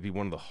think that might be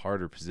one of the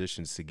harder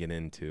positions to get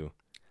into.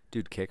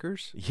 Dude,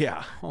 kickers?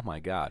 Yeah. Oh, my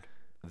God.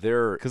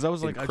 They're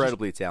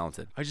incredibly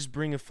talented. I just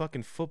bring a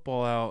fucking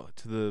football out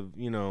to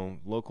the,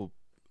 local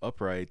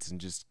uprights and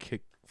just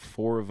kick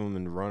 4 of them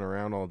and run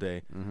around all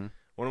day.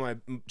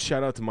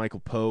 Shout out to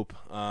Michael Pope.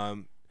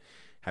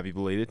 Happy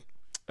belated.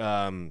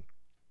 One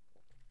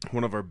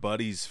of our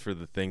buddies for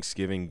the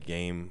Thanksgiving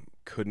game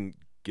couldn't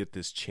get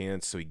this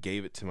chance, so he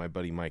gave it to my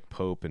buddy Mike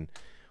Pope, and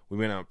we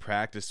went out and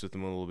practiced with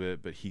him a little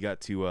bit, but he got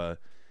to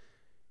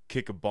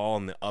kick a ball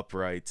in the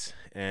uprights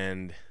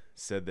and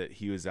said that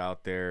he was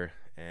out there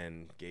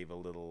and gave a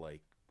little,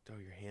 like, throw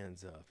your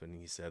hands up. And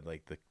he said,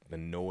 like, the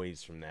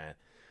noise from that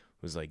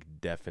was, like,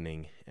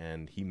 deafening.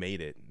 And he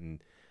made it.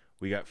 And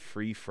we got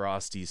free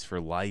Frosties for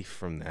life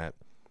from that.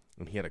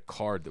 And he had a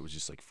card that was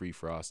just, like, free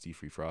Frosty,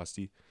 free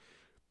Frosty.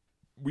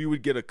 We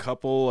would get a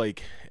couple,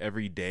 like,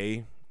 every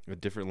day at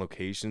different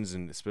locations.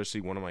 And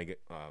especially one of my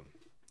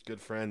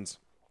good friends,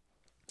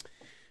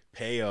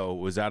 Peo,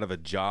 was out of a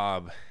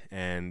job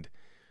and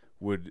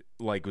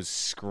was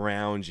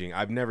scrounging.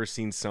 I've never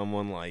seen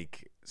someone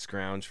like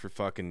scrounge for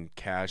fucking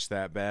cash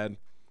that bad,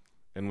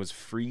 and was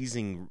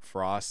freezing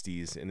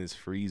Frosties in his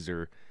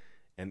freezer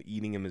and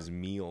eating them as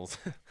meals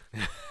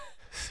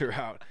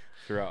throughout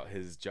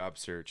his job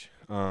search.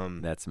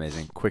 That's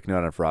amazing. Quick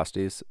note on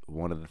Frosties.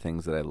 One of the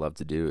things that I love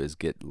to do is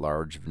get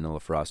large vanilla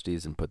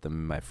Frosties and put them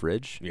in my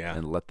fridge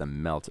and let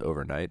them melt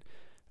overnight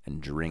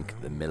and drink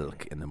the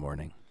milk in the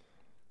morning.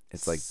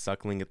 It's like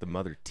suckling at the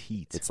mother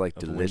teat. It's like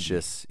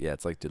delicious. Wendy. Yeah,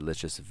 it's like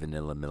delicious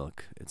vanilla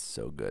milk. It's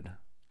so good.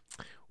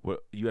 Well,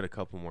 you had a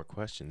couple more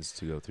questions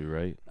to go through,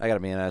 right? I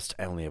gotta be honest.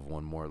 I only have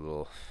one more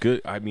little.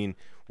 Good. I mean,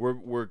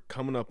 we're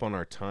coming up on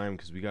our time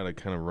because we gotta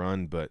kind of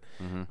run. But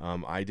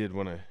I did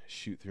want to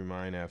shoot through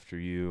mine after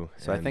you.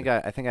 So I think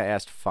I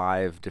asked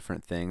 5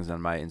 different things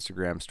on my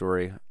Instagram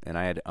story, and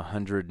I had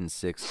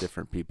 106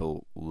 different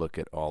people look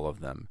at all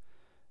of them.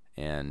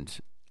 and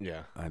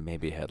Yeah. I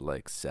maybe had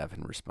like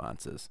 7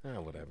 responses.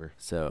 Whatever.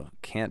 So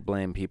can't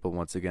blame people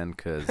once again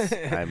because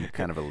I'm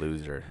kind of a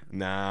loser.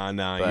 Nah.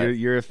 But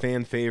You're a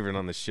fan favorite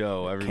on the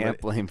show. Everybody, can't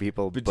blame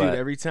people. But dude,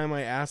 every time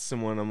I ask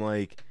someone, I'm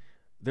like,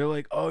 they're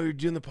like, "Oh, you're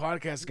doing the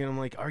podcast again." I'm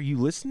like, "Are you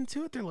listening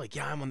to it?" They're like,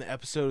 "Yeah, I'm on the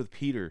episode with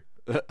Peter."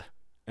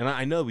 And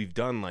I know we've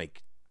done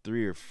like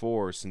 3 or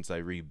 4 since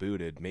I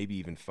rebooted, maybe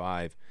even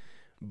 5.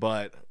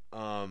 But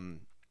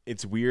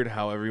it's weird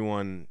how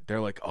everyone, they're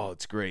like, "Oh,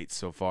 it's great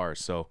so far."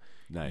 So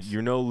nice.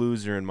 You're no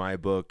loser in my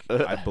book.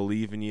 I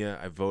believe in you.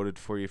 I voted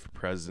for you for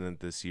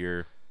president this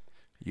year.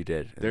 You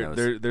did.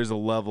 There's a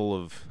level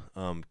of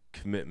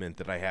commitment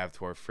that I have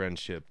to our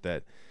friendship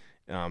that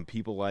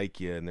people like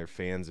you and they're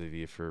fans of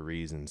you for a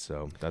reason.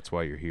 So that's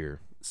why you're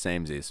here.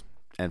 Samesies.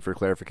 And for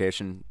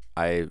clarification,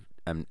 I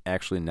am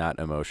actually not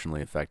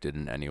emotionally affected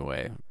in any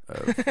way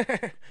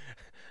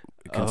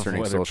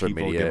concerning social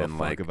media give a and fuck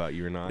like about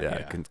you or not.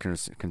 Yeah,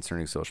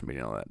 concerning social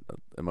media and all that.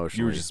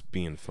 Emotionally, you were just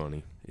being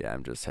funny. Yeah,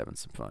 I'm just having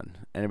some fun.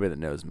 Anybody that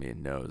knows me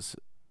knows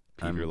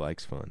Peter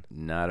likes fun.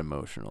 Not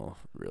emotional,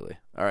 really.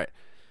 All right.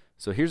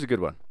 So here's a good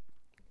one.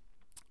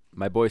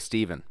 My boy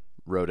Steven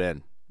wrote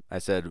in. I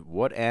said,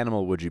 "What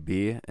animal would you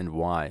be and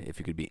why if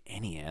you could be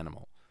any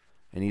animal?"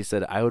 And he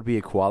said, "I would be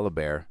a koala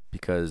bear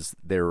because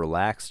they're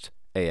relaxed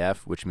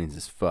AF, which means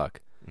as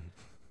fuck.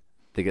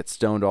 They get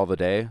stoned all the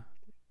day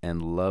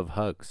and love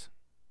hugs."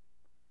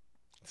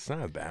 It's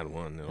not a bad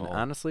one at all.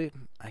 Honestly,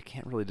 I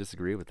can't really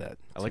disagree with that.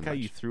 I like how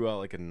you threw out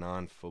like a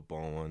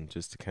non-football one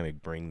just to kind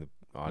of bring the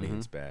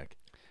audience back.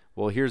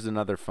 Well, here's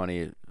another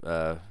funny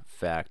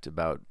fact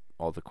about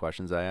all the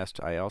questions I asked.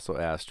 I also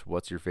asked,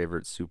 "What's your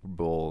favorite Super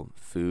Bowl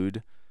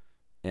food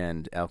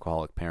and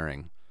alcoholic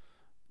pairing?"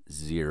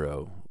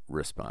 0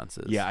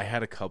 responses. Yeah, I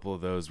had a couple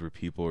of those where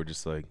people were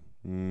just like,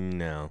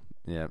 "No."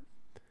 Yeah.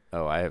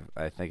 Oh, I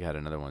think I had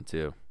another one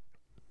too.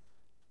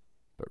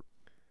 But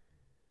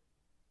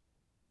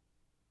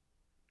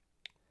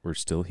we're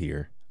still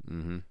here.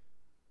 Mm-hmm.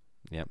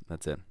 Yep,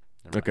 that's it.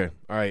 Okay.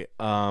 All right.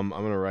 I'm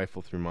gonna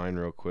rifle through mine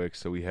real quick.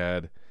 So we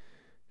had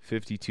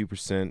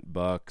 52%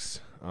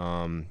 Bucks.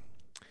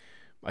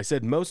 I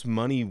said most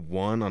money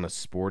won on a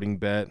sporting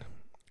bet.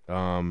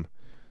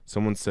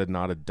 Someone said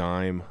not a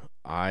dime.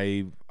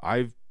 I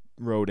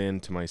wrote in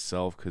to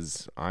myself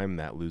because I'm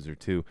that loser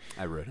too.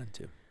 I wrote in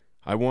too.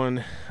 I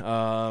won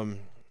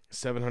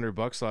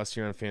 $700 last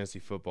year on fantasy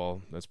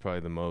football. That's probably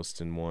the most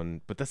in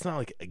one, but that's not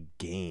like a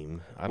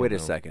game. Wait a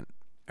second.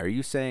 Are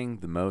you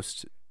saying the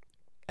most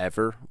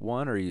ever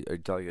won? Or are you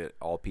talking about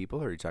all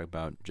people, or are you talking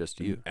about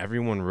just you?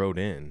 Everyone wrote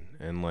in,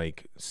 and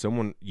like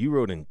you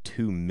wrote in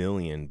 2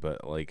 million,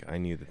 but like I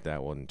knew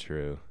that wasn't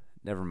true.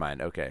 Never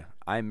mind. Okay,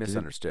 I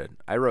misunderstood.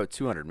 I wrote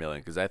 200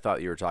 million because I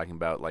thought you were talking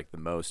about like the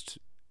most.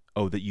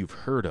 Oh, that you've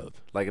heard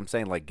of? Like I'm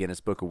saying, like Guinness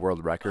Book of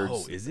World Records.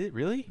 Oh, is it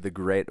really? The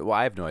great. Well,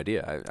 I have no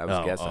idea. I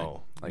was guessing.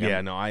 Oh. Like yeah,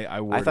 no,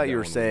 I thought you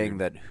were saying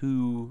weird. that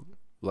who,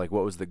 like,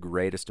 what was the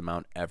greatest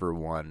amount ever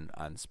won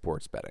on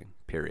sports betting?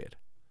 Period.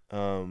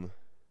 I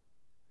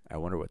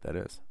wonder what that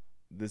is.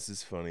 This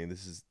is funny.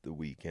 This is the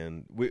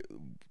weekend.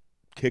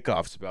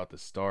 Kickoff's about to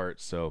start,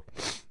 so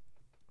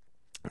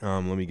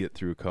let me get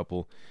through a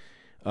couple.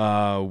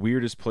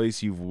 Weirdest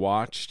place you've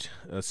watched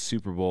a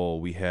Super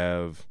Bowl. We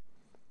have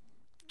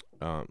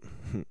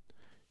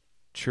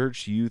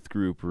church youth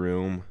group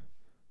room,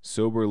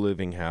 sober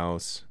living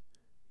house,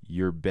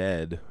 your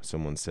bed,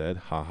 someone said,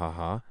 ha ha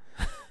ha,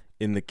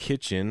 in the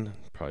kitchen,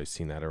 probably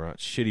seen that around,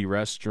 shitty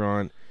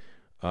restaurant,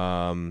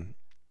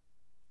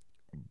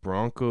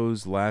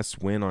 Broncos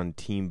last win on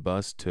team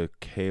bus to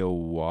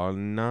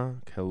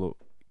Kelowna, Kelowna.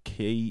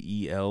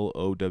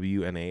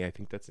 I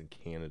think that's in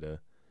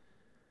Canada.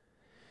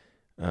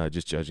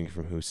 Just judging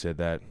from who said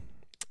that.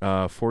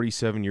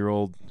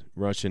 47-year-old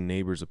Russian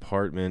neighbor's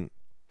apartment.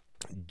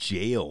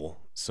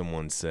 Jail,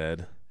 someone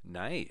said.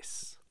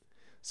 Nice.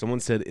 Someone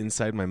said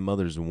inside my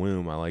mother's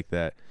womb. I like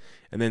that.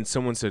 And then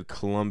someone said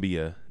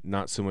Colombia.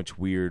 Not so much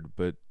weird,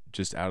 but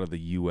just out of the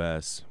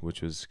U.S.,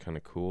 which was kind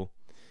of cool.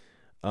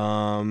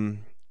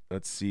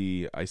 Let's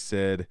see. I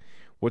said,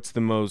 what's the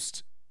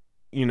most,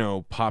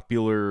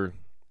 popular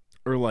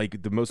or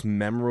like the most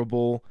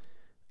memorable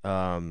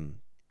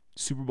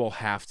Super Bowl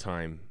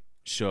halftime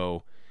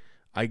show?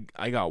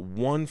 I got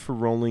 1 for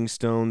Rolling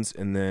Stones,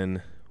 and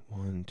then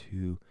 1, 2,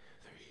 3,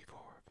 4,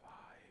 5,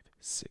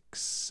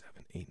 6,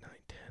 7, 8, 9,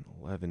 10,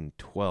 11,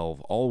 12,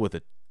 all with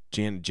a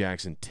Janet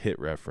Jackson tit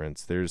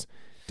reference. There's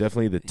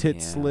definitely the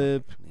tit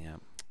slip. Yeah.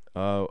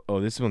 Oh,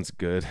 this one's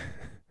good.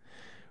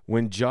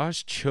 When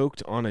Josh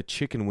choked on a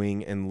chicken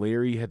wing and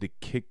Larry had to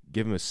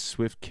give him a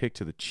swift kick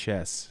to the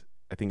chest.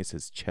 I think it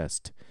says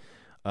chest.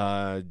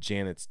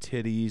 Janet's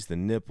titties, the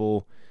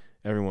nipple.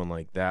 Everyone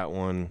liked that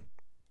one.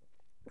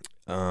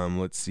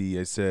 Let's see.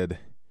 I said,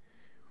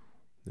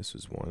 this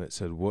was one. It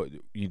said,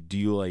 do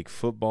you like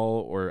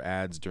football or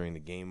ads during the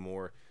game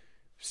more?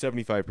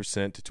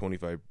 75% to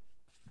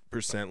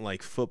 25%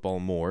 like football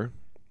more.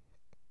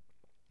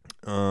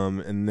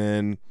 And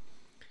then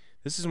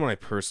this is one of my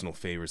personal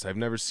favorites. I've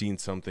never seen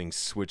something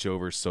switch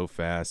over so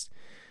fast.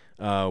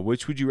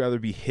 Which would you rather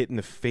be hit in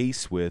the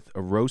face with,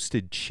 a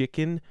roasted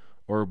chicken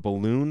or a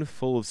balloon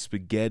full of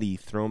spaghetti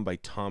thrown by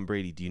Tom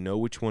Brady? Do you know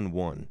which one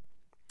won?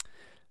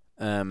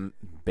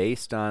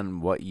 Based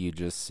on what you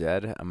just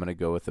said, I'm going to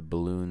go with a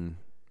balloon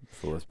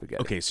full of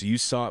spaghetti. Okay, so you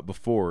saw it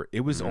before.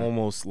 It was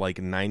almost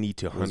like 90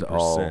 to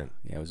 100%.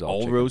 It was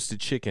all chicken. Roasted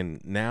chicken.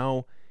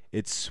 Now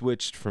it's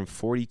switched from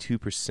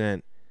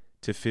 42%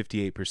 to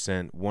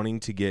 58%,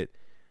 wanting to get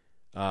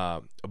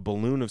a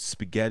balloon of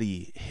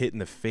spaghetti hit in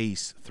the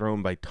face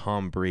thrown by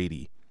Tom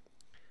Brady.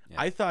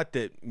 Yeah. I thought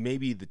that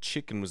maybe the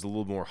chicken was a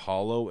little more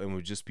hollow and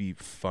would just be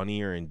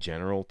funnier in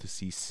general to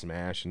see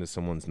smash into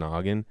someone's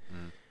noggin.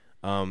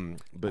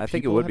 But I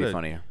think it would be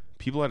funnier.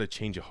 People had a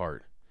change of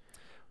heart.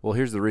 Well,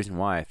 here's the reason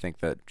why. I think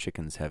that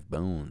chickens have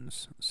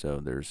bones, so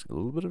there's a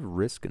little bit of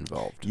risk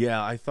involved.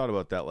 Yeah, I thought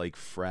about that, like,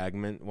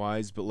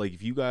 fragment-wise, but, like,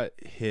 if you got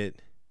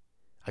hit,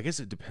 I guess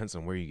it depends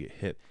on where you get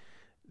hit.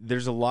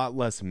 There's a lot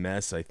less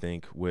mess, I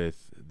think,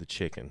 with the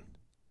chicken.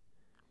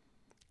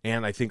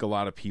 And I think a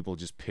lot of people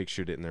just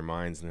pictured it in their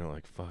minds, and they're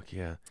like, fuck,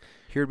 yeah.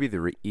 Here would be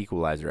the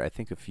equalizer. I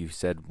think if you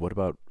said, what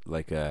about,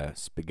 like,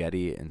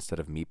 spaghetti instead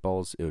of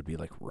meatballs, it would be,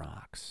 like,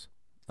 rocks.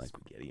 Like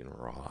spaghetti and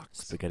rocks.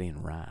 Spaghetti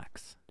and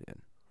rocks, dude.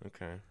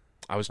 Okay.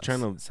 I was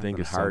trying to think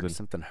of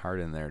something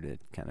hard in there to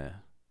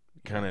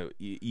kind of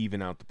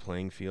even out the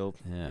playing field.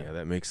 Yeah,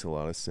 that makes a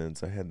lot of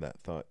sense. I had that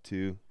thought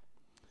too.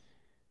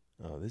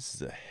 Oh, this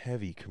is a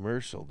heavy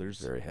commercial.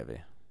 Very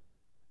heavy.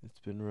 It's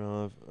been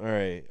rough. All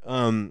right.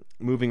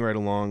 Moving right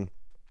along.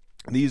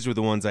 These were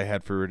the ones I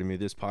had for Rid of Me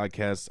this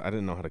podcast. I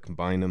didn't know how to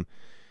combine them.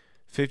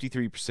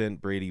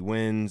 53% Brady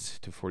wins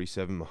to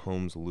 47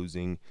 Mahomes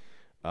losing.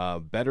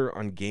 Better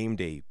on game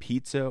day,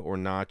 pizza or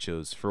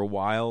nachos? For a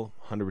while,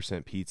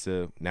 100%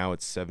 pizza. Now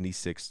it's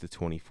 76 to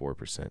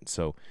 24%.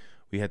 So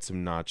we had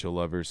some nacho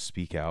lovers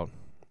speak out.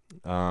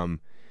 I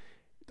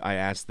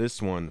asked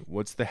this one,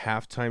 what's the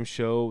halftime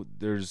show?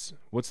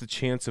 What's the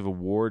chance of a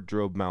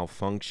wardrobe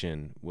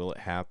malfunction? Will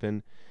it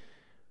happen?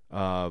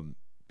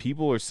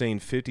 People are saying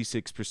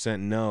 56%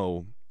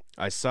 no.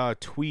 I saw a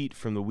tweet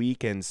from the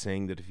weekend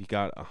saying that if he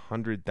got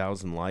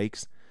 100,000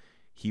 likes,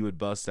 he would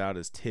bust out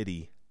his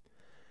titty.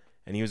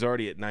 And he was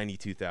already at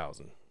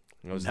 92,000.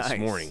 It was this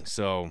morning.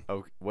 So,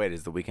 wait,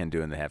 is the weekend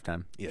doing the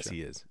halftime? Yes,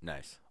 he is.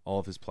 Nice. All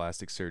of his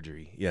plastic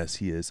surgery. Yes,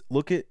 he is.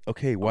 Look at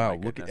look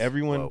at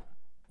everyone.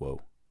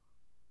 Whoa.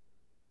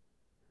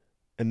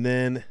 And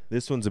then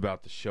this one's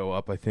about to show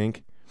up, I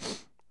think.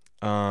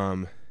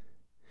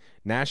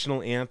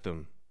 National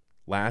anthem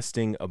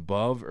lasting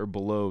above or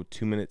below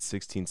 2 minutes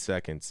 16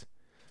 seconds.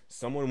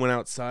 Someone went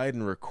outside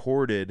and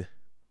recorded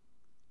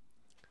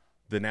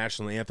the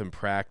national anthem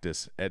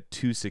practice at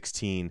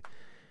 2:16.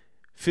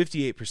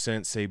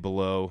 58% say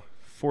below,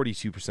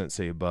 42%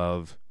 say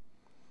above.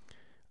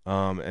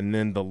 And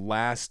then the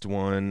last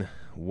one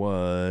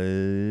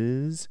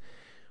was,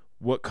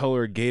 what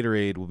color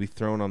Gatorade will be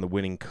thrown on the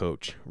winning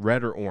coach?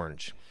 Red or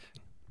orange?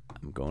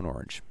 I'm going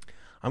orange.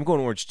 I'm going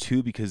orange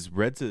too, because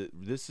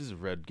this is a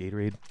red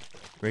Gatorade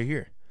right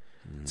here.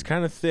 It's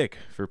kind of thick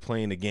for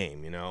playing a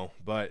game,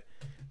 but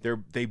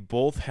they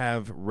both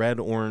have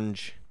red,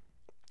 orange,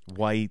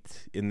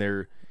 white in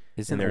their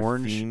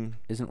orange theme.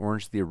 Isn't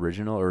orange the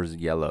original, or is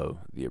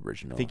yellow the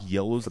original? I think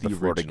yellow's the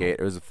Florida original.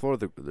 It was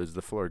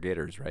the Florida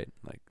Gators, right?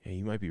 Yeah,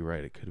 you might be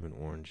right. It could have been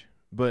orange,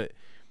 but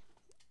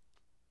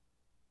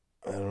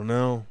I don't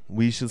know.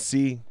 We shall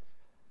see.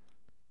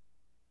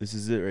 This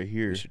is it right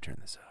here. We should turn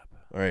this up.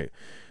 All right,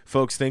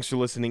 folks. Thanks for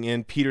listening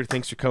in. Peter,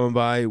 thanks for coming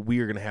by. We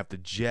are gonna have to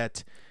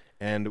jet.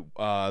 And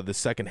the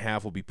second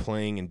half will be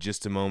playing in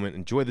just a moment.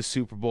 Enjoy the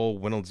Super Bowl.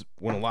 Win a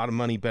lot of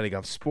money betting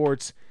on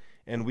sports.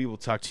 And we will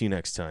talk to you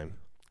next time.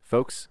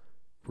 Folks,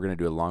 we're going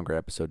to do a longer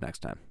episode next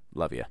time.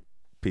 Love you.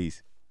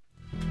 Peace.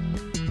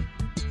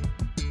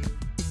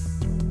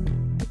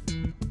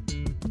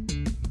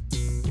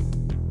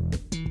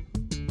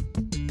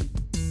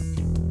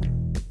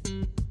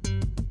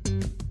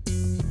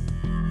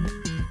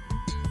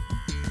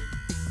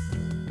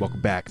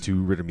 Welcome back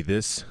to Rid of Me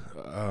This.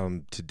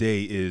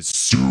 Today is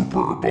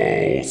Super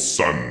Bowl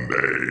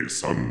Sunday.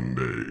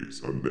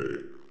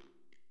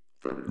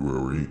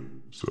 February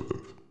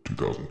 7th,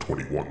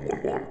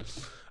 2021.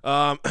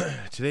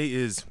 Today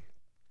is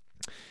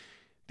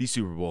the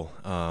Super Bowl.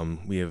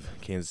 We have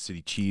Kansas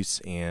City Chiefs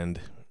and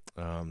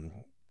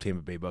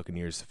Tampa Bay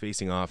Buccaneers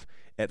facing off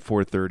at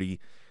 4:30.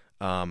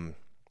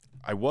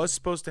 I was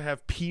supposed to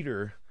have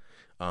Peter,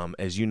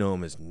 as you know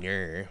him as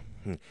Ner,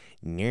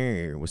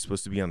 was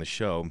supposed to be on the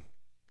show.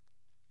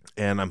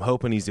 And I'm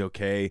hoping he's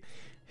okay.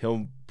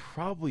 He'll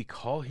probably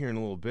call here in a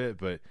little bit,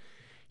 but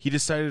he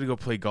decided to go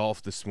play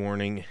golf this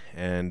morning,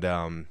 and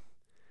I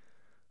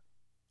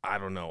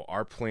don't know.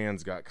 Our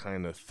plans got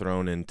kind of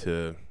thrown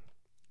into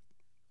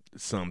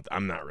some.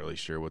 I'm not really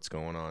sure what's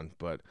going on,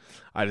 but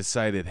I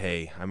decided,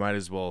 hey, I might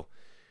as well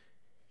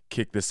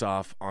kick this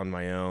off on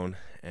my own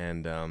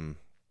and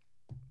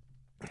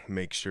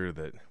make sure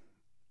that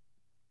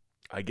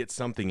I get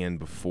something in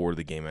before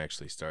the game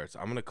actually starts.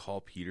 I'm going to call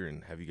Peter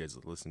and have you guys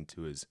listen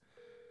to his.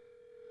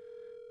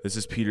 This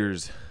is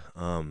Peter's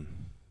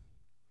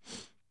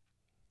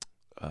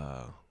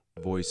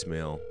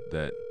voicemail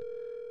that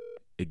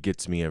it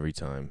gets me every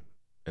time.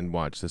 And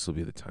watch, this will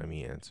be the time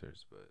he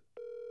answers. But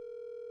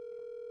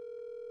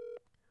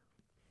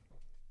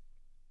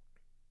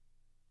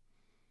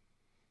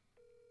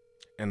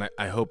and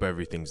I hope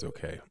everything's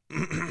okay.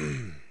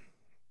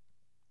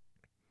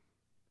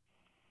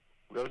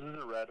 Roses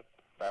are red,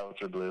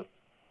 violets are blue.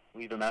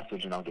 Leave a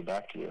message and I'll get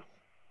back to you.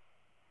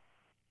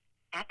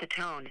 At the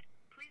tone.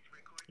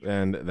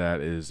 And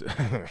that is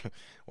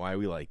why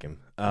we like him.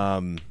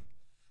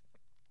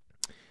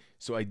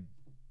 So I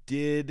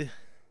did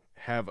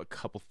have a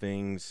couple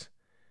things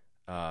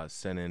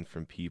sent in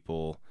from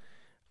people.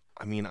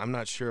 I mean, I'm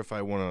not sure if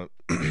I want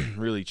to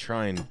really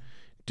try and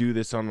do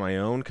this on my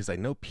own, because I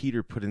know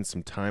Peter put in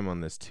some time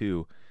on this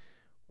too.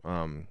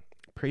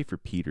 Pray for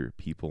Peter,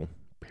 people.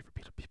 Pray for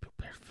Peter, people.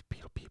 Pray for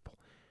Peter,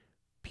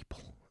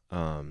 people.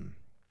 I'm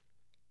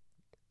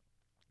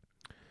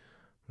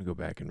going to go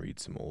back and read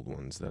some old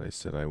ones that I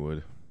said I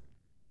would.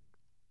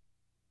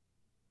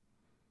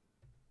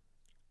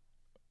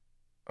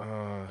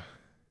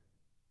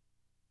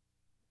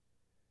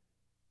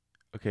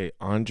 Okay,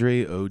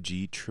 Andre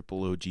OG,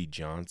 Triple OG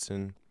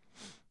Johnson.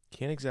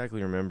 Can't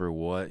exactly remember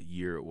what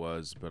year it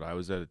was, but I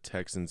was at a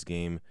Texans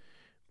game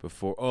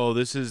before. Oh,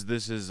 this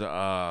is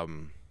I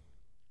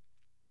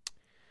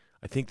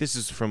think this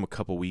is from a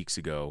couple weeks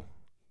ago.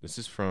 This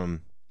is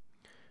from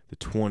the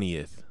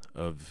 20th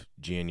of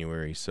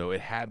January, so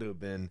it had to have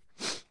been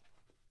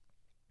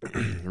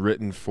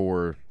written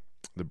for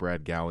the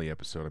Brad Galley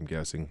episode, I'm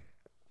guessing.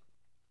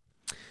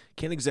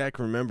 Can't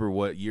exactly remember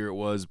what year it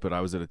was, but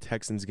I was at a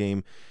Texans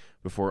game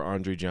before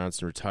Andre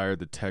Johnson retired.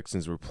 The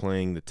Texans were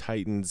playing the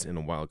Titans in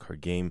a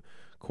wild-card game.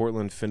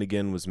 Cortland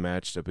Finnegan was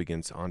matched up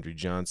against Andre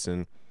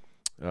Johnson.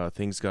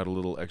 Things got a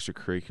little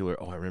extracurricular.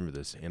 Oh, I remember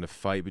this. And a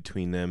fight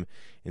between them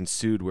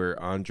ensued where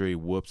Andre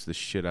whoops the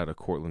shit out of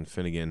Cortland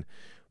Finnegan.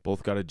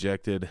 Both got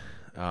ejected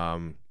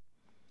after,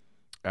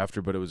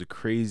 but it was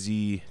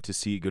crazy to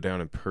see it go down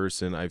in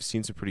person. I've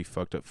seen some pretty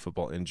fucked up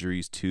football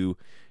injuries too,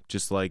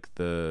 just like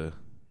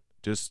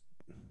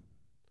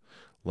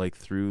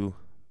through.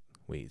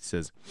 Wait, it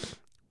says.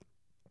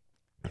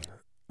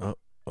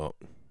 Oh.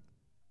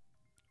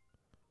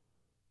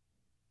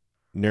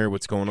 Nair,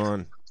 what's going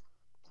on?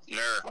 Nair,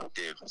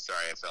 dude,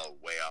 sorry, I fell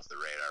way off the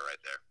radar right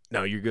there.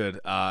 No, you're good.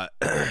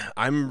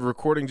 I'm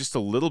recording just a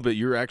little bit.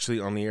 You're actually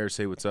on the air.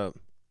 Say what's up.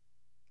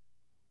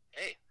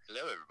 Hey,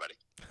 hello,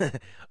 everybody.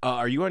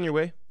 Are you on your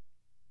way?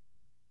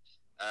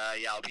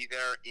 Yeah, I'll be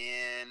there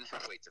in.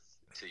 Wait,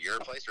 to your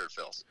place or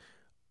Phil's?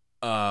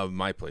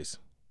 My place.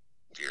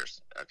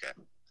 Yours. Okay.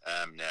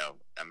 No,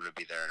 I'm gonna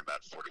be there in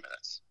about 40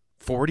 minutes.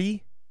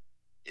 40?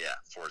 Yeah,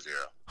 40.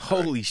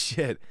 Holy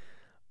shit!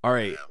 All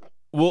right.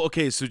 Well,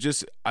 okay. So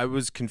I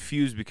was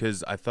confused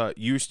because I thought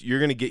you're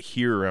gonna get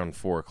here around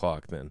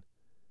 4:00 then.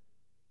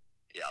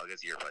 Yeah, I'll get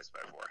to your place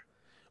by 4.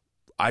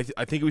 I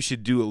think we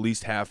should do at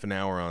least half an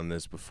hour on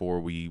this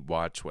before we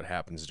watch what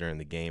happens during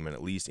the game and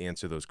at least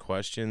answer those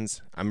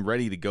questions. I'm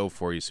ready to go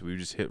for you, so we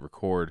just hit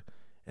record,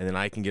 and then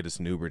I can get us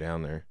an Uber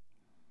down there.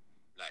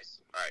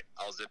 Nice. All right,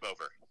 I'll zip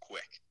over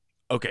quick.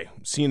 Okay,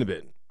 see you in a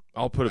bit.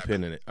 I'll put a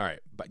pin in it. All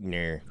right, bye.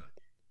 Nair.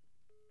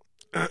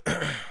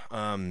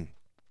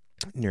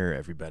 Nair,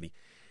 everybody.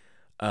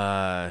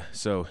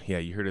 So yeah,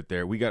 you heard it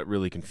there. We got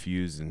really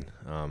confused, and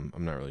I'm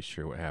not really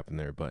sure what happened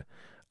there, but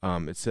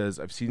it says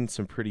I've seen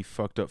some pretty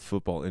fucked up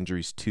football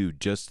injuries too,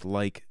 just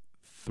like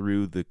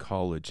through the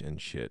college and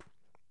shit.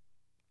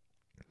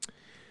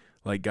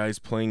 Like guys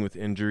playing with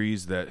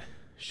injuries that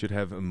should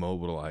have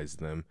immobilized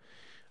them.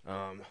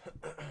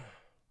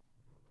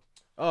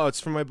 Oh, it's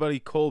from my buddy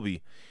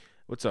Colby.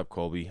 What's up,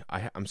 Colby?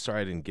 I'm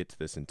sorry I didn't get to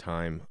this in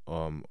time.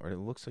 Or it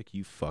looks like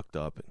you fucked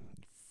up. You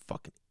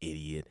fucking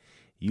idiot.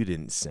 You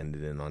didn't send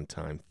it in on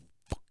time.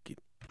 Fucking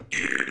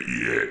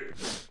idiot.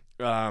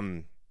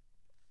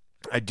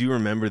 I do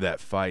remember that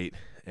fight,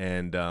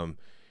 and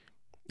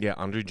yeah,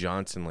 Andre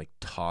Johnson like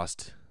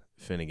tossed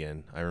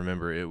Finnegan. I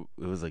remember it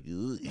was like,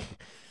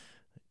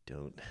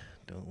 don't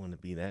want to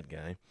be that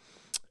guy.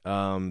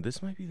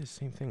 This might be the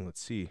same thing. Let's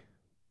see.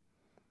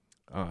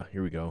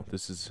 Here we go.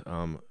 This is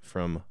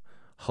from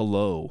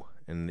Hello,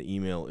 and the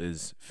email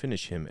is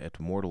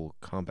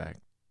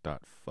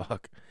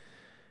finishhim@mortalkombat.fuck.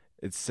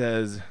 It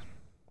says,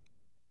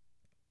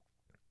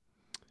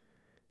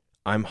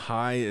 I'm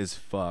high as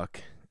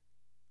fuck.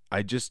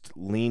 I just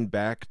leaned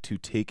back to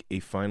take a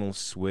final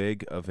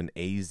swig of an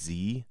AZ.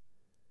 It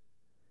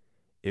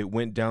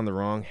went down the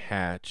wrong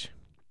hatch.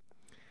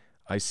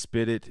 I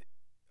spit it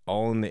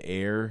all in the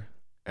air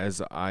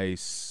as I'm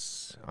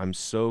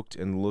soaked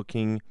and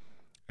looking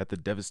at the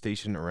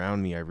devastation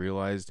around me. I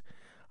realized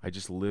I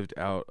just lived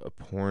out a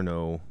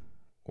porno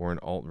or an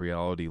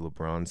alt-reality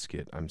LeBron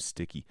skit. I'm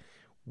sticky.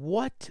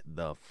 What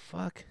the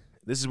fuck?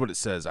 This is what it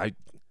says. I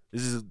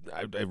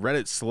read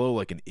it slow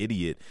like an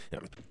idiot.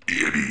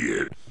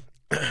 Idiot.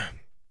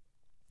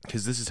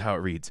 Because this is how it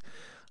reads.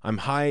 I'm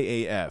high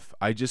AF.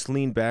 I just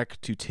leaned back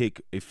to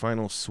take a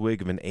final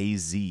swig of an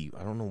AZ.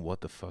 I don't know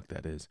what the fuck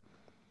that is.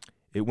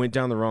 It went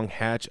down the wrong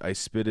hatch. I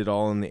spit it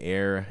all in the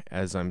air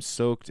as I'm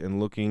soaked and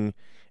looking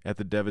at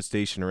the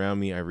devastation around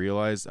me, I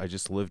realized I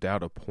just lived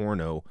out a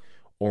porno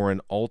or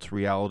an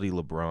alt-reality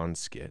LeBron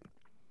skit.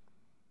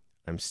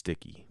 I'm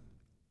sticky.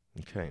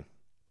 Okay.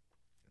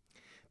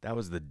 That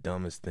was the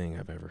dumbest thing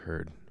I've ever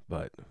heard,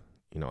 but,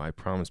 I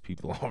promise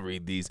people I'll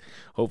read these.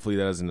 Hopefully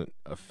that doesn't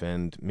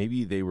offend.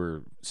 Maybe they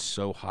were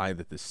so high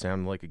that this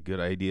sounded like a good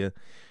idea,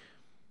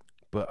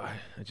 but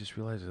I just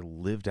realized I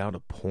lived out a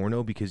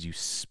porno because you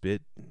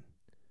spit.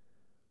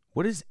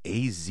 What is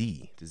AZ?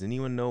 Does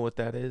anyone know what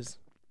that is?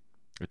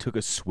 I took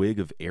a swig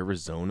of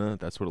Arizona.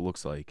 That's what it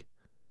looks like.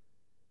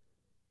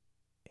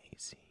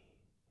 AZ.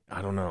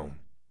 I don't know.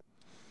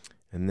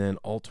 And then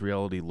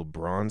alt-reality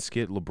LeBron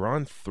skit.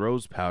 LeBron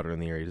throws powder in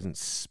the air. He doesn't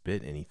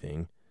spit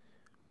anything.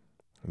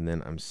 And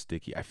then I'm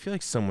sticky. I feel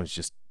like someone's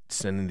just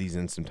sending these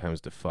in sometimes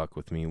to fuck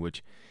with me,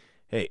 which,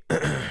 hey,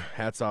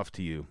 hats off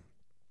to you.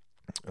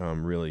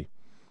 Really.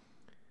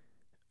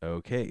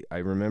 Okay, I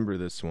remember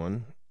this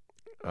one.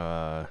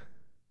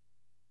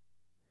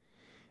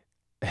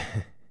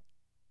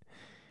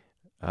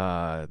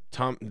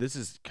 This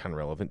is kind of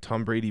relevant.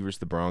 Tom Brady versus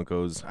the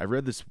Broncos. I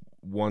read this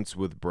once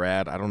with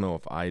Brad. I don't know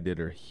if I did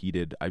or he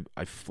did.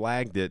 I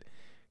flagged it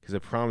because I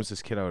promised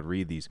this kid I would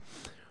read these.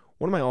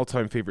 One of my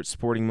all-time favorite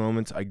sporting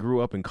moments. I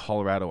grew up in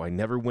Colorado. I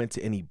never went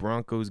to any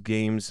Broncos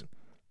games.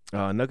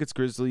 Nuggets,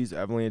 Grizzlies,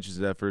 Avalanche,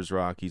 Zephyrs,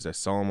 Rockies. I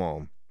saw them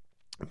all,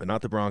 but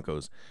not the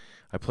Broncos.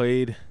 I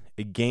played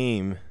a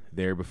game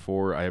there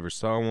before I ever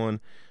saw one.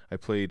 I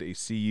played a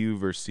CU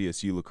versus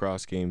CSU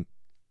lacrosse game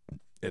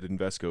at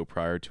Invesco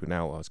prior to an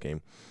Outlaws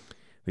game.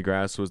 The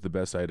grass was the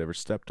best I had ever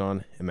stepped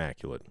on,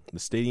 immaculate. The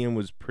stadium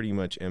was pretty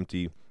much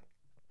empty,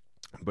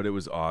 but it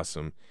was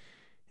awesome.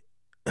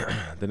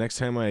 The next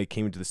time I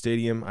came into the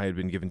stadium, I had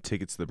been given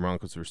tickets to the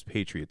Broncos versus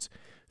Patriots.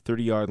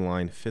 30-yard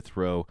line, 5th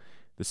row.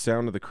 The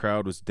sound of the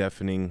crowd was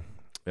deafening.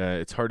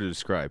 It's hard to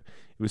describe.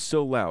 It was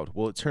so loud.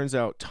 Well, it turns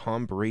out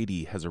Tom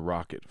Brady has a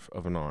rocket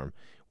of an arm.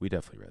 We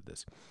definitely read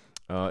this.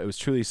 It was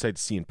truly a sight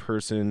to see in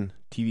person.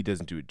 TV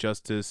doesn't do it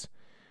justice.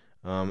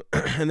 And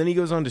then he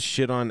goes on to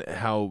shit on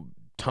how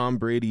Tom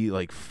Brady,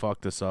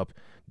 fucked us up.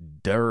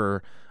 I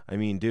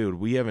mean, dude,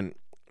 we haven't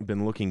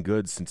been looking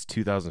good since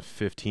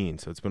 2015,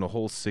 so it's been a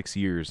whole 6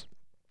 years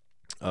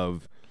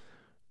of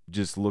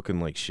just looking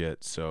like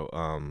shit. So,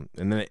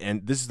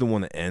 and this is the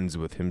one that ends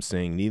with him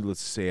saying, needless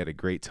to say, I had a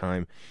great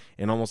time,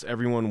 and almost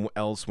everyone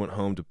else went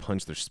home to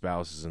punch their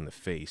spouses in the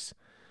face.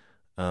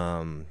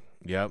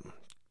 Yep.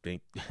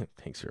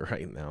 Thanks for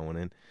writing that one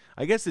in.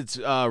 I guess it's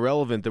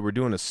relevant that we're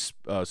doing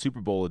a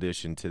Super Bowl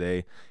edition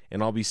today,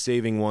 and I'll be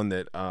saving one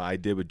that I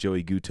did with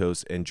Joey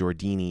Gutos and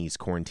Giordini's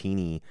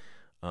Quarantini,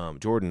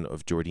 Jordan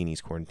of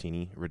Giordini's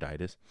Quarantini,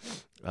 Reditis,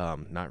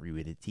 not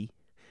Ruidity.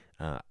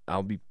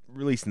 I'll be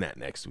releasing that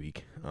next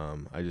week.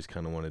 I just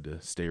kind of wanted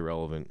to stay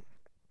relevant.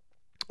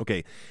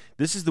 Okay,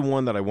 this is the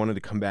one that I wanted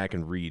to come back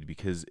and read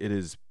because it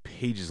is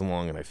pages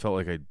long, and I felt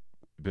like I'd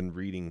been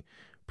reading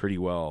pretty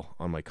well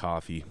on my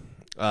coffee.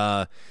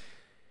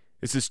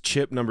 This is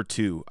chip number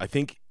 2. I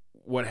think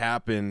what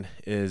happened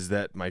is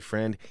that my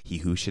friend, he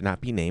who should not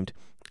be named,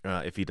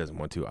 if he doesn't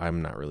want to,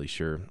 I'm not really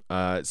sure.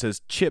 It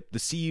says, Chip, the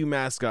CU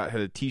mascot,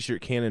 had a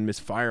t-shirt cannon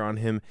misfire on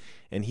him,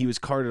 and he was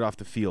carted off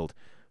the field.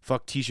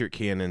 Fuck t-shirt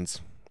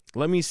cannons.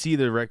 Let me set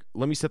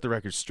the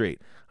record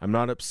straight. I'm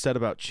not upset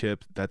about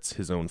Chip. That's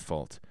his own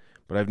fault.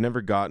 But I've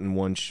never gotten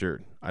one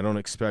shirt. I don't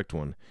expect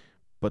one.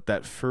 But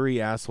that furry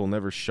asshole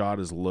never shot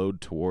his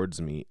load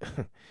towards me.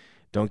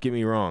 Don't get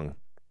me wrong.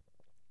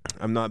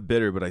 I'm not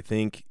bitter, but I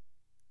think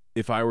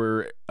if I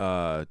were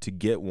to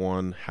get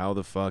one, how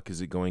the fuck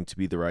is it going to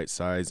be the right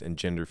size and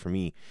gender for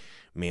me?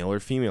 Male or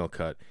female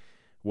cut?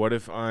 What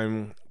if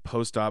I'm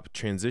post-op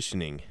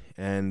transitioning?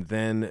 And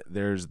then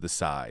there's the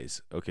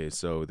size. Okay,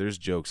 so there's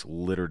jokes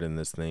littered in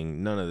this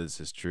thing. None of this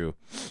is true.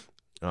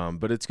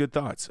 But it's good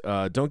thoughts.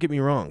 Don't get me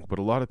wrong, but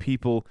a lot of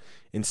people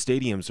in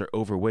stadiums are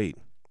overweight.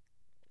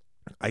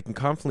 I can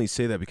confidently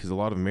say that because a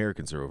lot of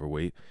Americans are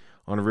overweight.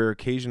 On a rare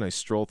occasion, I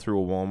stroll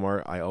through a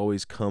Walmart. I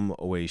always come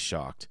away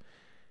shocked.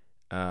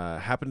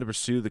 Happen to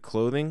pursue the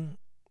clothing.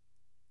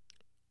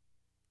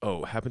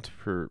 Oh, happen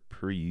to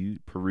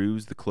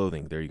peruse the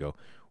clothing. There you go.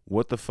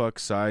 What the fuck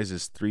size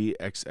is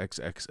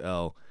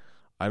 3XXXL?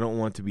 I don't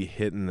want to be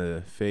hit in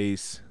the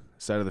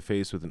side of the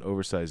face with an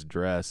oversized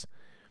dress.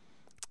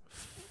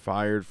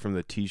 Fired from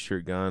the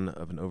t-shirt gun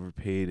of an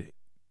overpaid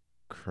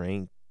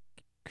Creonke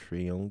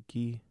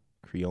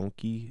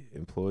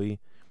employee.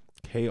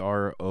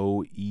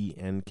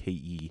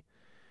 Kroenke.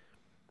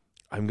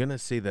 I'm going to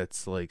say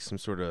that's like some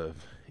sort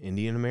of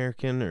Indian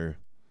American, or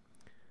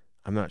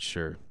I'm not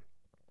sure.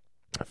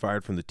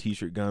 Fired from the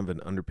t-shirt gun of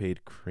an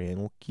underpaid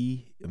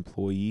Creonke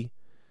employee.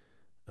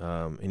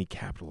 And he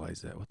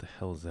capitalized that. What the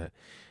hell is that?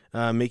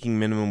 Making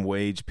minimum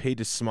wage. Paid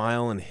to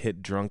smile and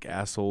hit drunk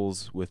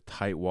assholes with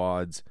tight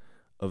wads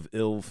of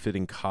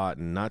ill-fitting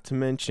cotton. Not to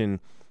mention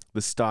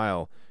the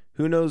style.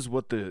 Who knows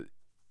what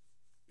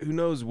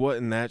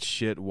in that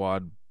shit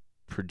wad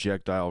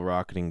projectile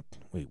rocketing.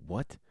 Wait,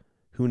 what?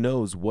 Who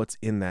knows what's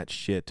in that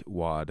shit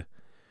wad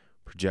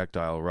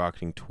projectile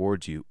rocketing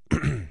towards you?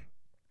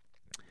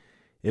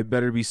 It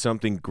better be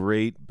something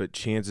great, but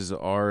chances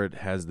are it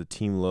has the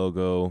team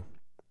logo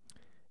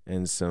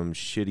and some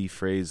shitty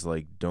phrase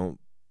like "Don't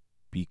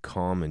be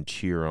calm and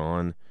cheer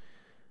on."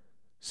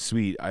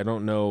 Sweet, I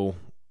don't know.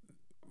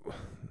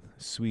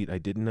 Sweet, I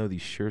didn't know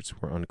these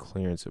shirts were on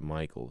clearance at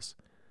Michael's.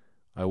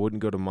 I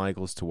wouldn't go to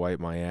Michael's to wipe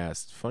my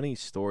ass. Funny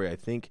story, I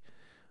think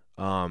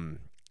one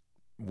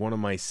of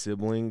my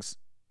siblings,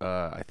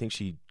 I think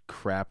she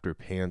crapped her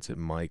pants at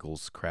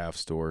Michael's craft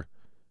store.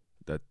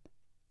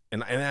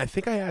 And I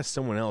think I asked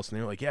someone else, and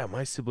they were like, yeah,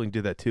 my sibling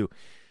did that too.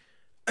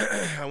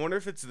 I wonder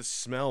if it's the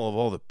smell of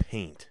all the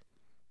paint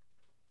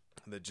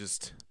that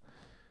just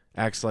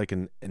acts like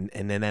an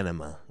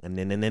enema. An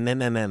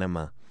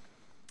enema.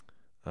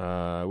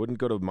 I wouldn't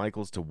go to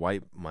Michael's to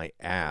wipe my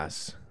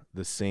ass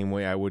the same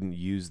way I wouldn't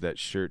use that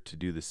shirt to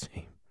do the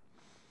same.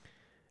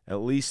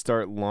 At least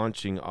start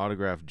launching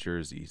autographed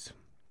jerseys.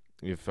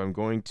 If I'm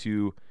going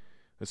to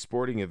a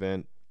sporting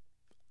event,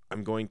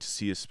 I'm going to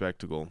see a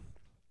spectacle.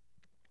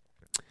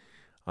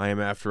 I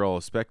am, after all,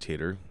 a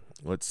spectator.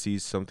 Let's see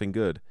something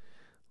good.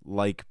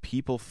 Like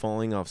people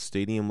falling off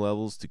stadium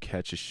levels to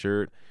catch a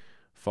shirt.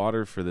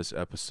 Fodder for this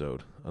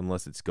episode,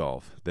 unless it's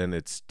golf. Then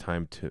it's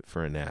time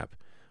for a nap.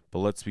 But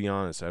let's be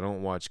honest, I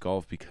don't watch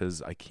golf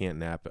because I can't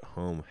nap at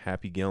home.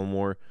 Happy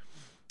Gilmore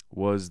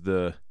was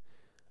the...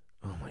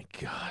 Oh my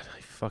God,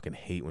 I fucking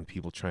hate when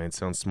people try and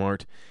sound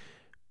smart.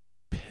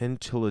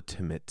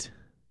 Pentilutimate.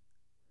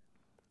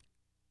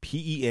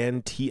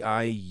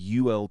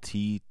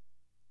 Pentiultimate.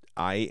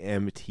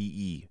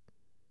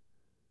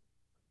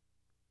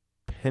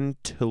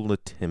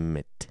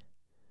 Pentilutimate.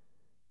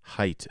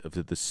 Height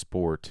of the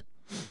sport.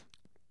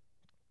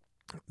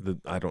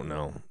 I don't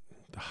know.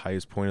 The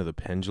highest point of the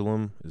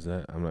pendulum? Is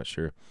that? I'm not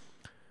sure.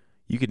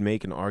 You could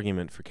make an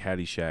argument for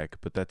Caddyshack,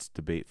 but that's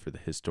debate for the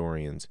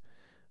historians.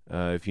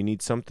 If you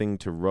need something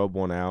to rub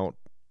one out,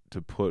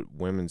 to put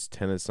women's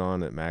tennis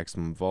on at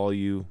maximum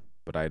volume,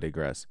 but I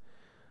digress.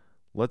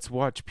 Let's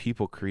watch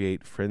people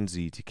create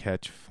frenzy to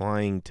catch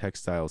flying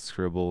textile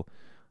scribble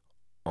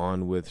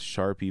on with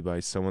Sharpie by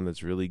someone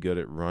that's really good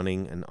at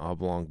running an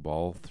oblong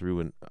ball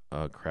through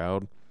a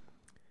crowd.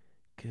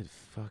 Good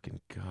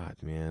fucking God,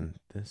 man.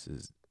 This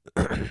is...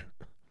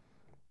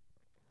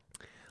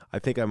 I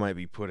think I might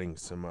be putting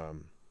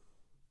some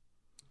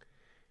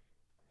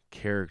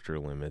character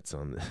limits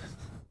on this.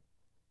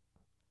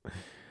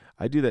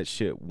 I do that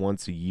shit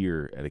once a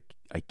year at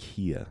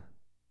IKEA.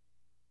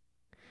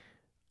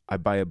 I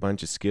buy a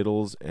bunch of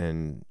Skittles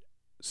and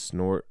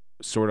sort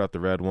out the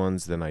red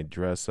ones, then I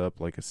dress up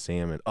like a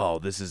salmon. Oh,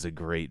 this is a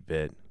great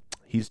bit.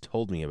 He's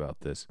told me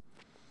about this.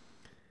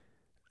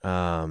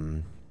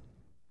 I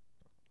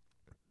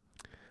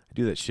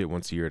do that shit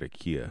once a year at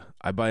IKEA.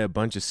 I buy a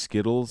bunch of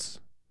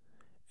Skittles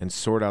and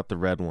sort out the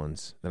red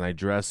ones. Then I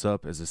dress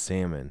up as a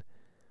salmon.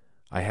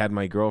 I had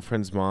my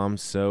girlfriend's mom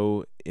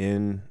sew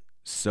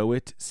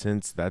it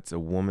since that's a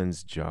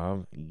woman's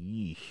job.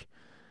 Yeesh.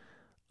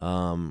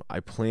 I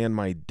plan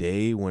my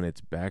day when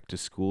it's back to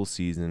school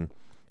season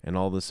and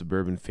all the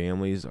suburban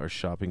families are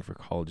shopping for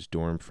college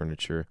dorm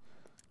furniture.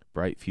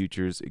 Bright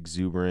futures,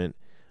 exuberant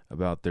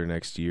about their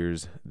next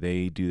years.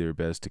 They do their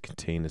best to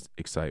contain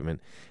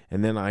excitement.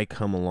 And then I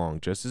come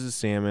along. Just as a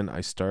salmon,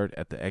 I start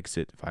at the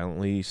exit,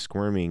 violently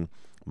squirming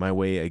my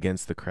way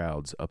against the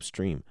crowds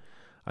upstream.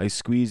 I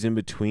squeeze in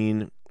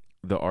between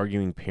the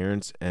arguing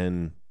parents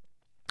and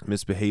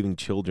misbehaving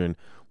children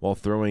while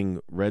throwing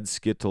red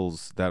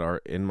Skittles that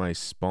are in my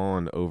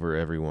spawn over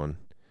everyone.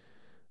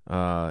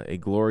 A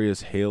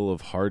glorious hail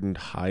of hardened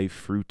high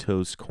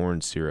fructose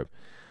corn syrup.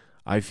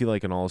 I feel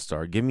like an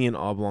all-star. Give me an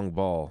oblong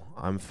ball.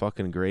 I'm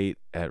fucking great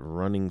at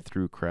running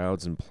through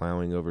crowds and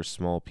plowing over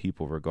small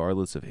people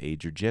regardless of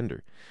age or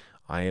gender.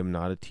 I am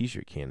not a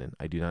t-shirt cannon.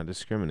 I do not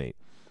discriminate.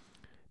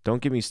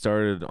 Don't get me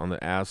started on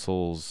the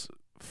assholes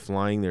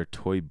flying their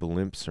toy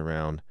blimps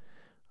around.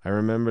 I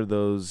remember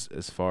those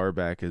as far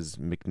back as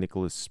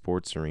McNicholas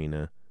Sports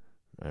Arena.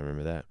 I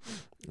remember that.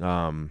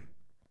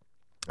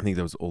 I think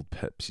that was Old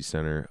Pepsi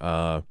Center.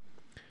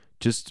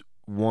 Just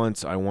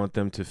once, I want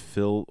to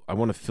fill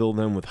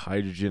them with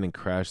hydrogen and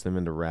crash them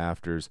into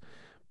rafters,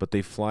 but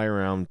they fly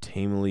around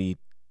tamely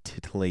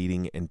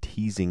titillating and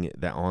teasing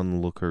the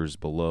onlookers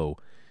below.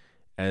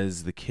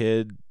 As the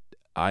kid,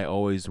 I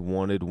always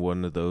wanted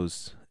one of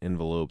those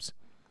envelopes.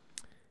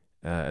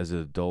 As an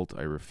adult,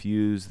 I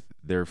refuse.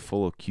 They're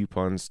full of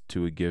coupons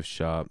to the gift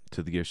shop,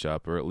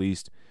 or at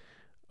least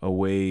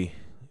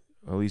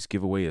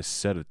give away a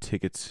set of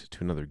tickets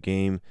to another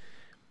game.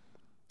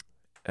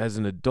 As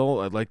an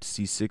adult, I'd like to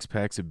see 6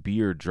 packs of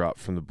beer drop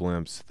from the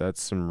blimps.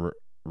 That's some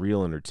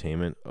real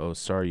entertainment. Oh,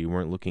 sorry, you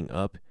weren't looking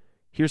up.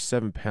 Here's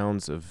 7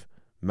 pounds of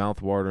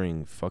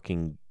mouth-watering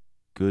fucking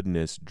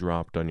goodness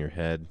dropped on your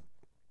head.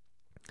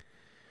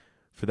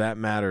 For that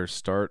matter,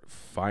 start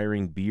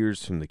firing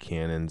beers from the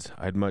cannons.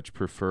 I'd much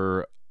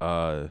prefer,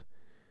 oh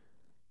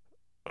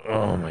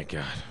my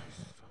God.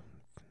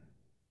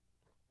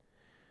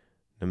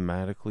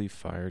 Pneumatically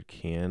fired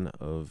can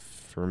of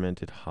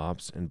fermented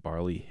hops and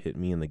barley hit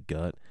me in the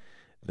gut,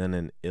 then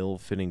an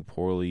ill-fitting,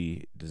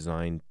 poorly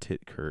designed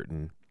tit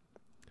curtain.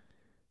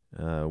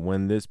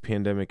 When this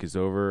pandemic is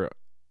over,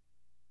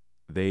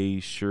 they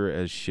sure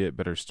as shit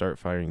better start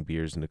firing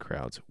beers into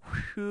crowds.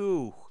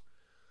 Whew.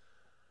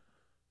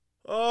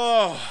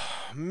 Oh,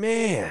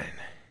 man.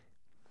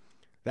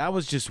 That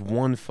was just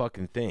one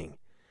fucking thing.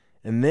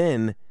 And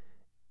then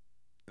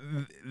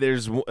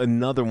there's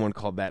another one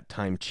called That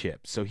Time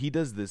Chip. So he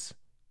does this.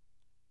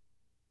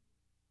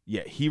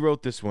 Yeah, he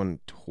wrote this one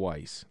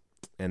twice.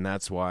 And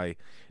that's why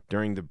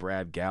during the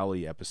Brad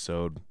Galley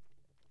episode,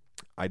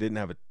 I didn't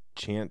have a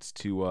chance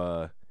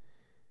to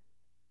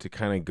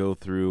kind of go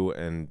through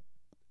and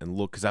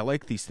look, because I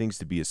like these things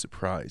to be a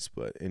surprise.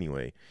 But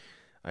anyway,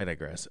 I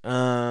digress.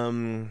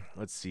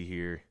 Let's see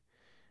here.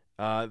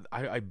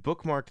 I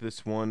bookmarked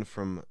this one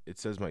from, it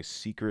says My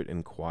Secret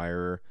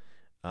Inquirer.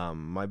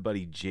 My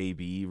buddy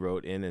JB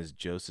wrote in as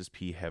Joseph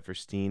P.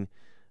 Hefferstein.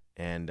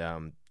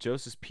 And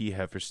Joseph P.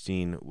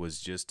 Hefferstein was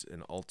just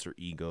an alter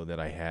ego that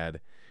I had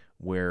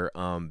where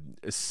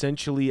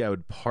essentially I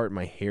would part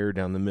my hair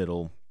down the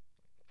middle,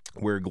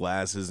 wear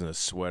glasses and a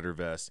sweater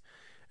vest.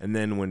 And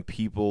then when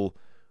people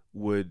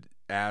would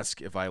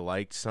ask if I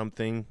liked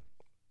something,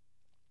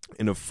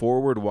 in a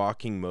forward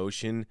walking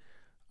motion,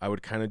 I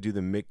would kind of do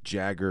the Mick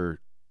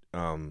Jagger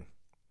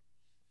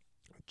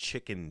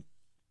chicken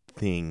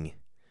thing.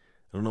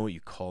 I don't know what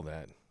you call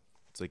that.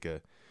 It's like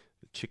a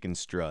chicken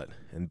strut.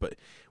 But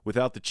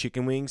without the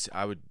chicken wings,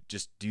 I would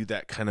just do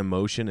that kind of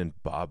motion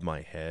and bob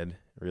my head.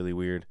 Really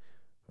weird.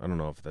 I don't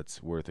know if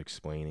that's worth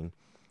explaining.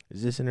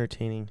 Is this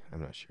entertaining?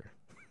 I'm not sure.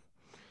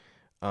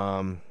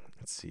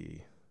 Let's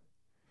see.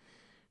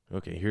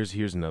 Okay,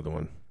 here's another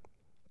one.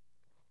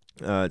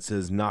 It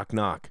says knock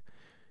knock.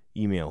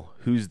 Email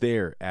who's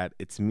there at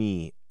it's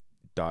me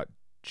dot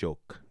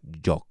joke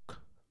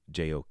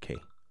J-O-K.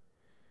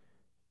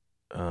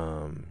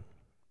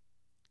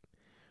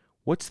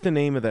 What's the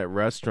name of that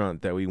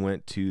restaurant that we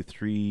went to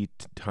 3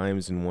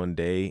 times in one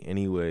day?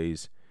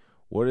 Anyways,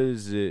 what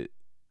is it?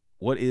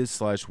 What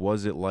is /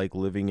 was it like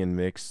living in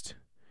mixed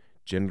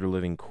gender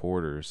living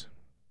quarters?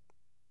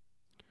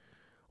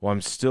 Well,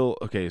 I'm still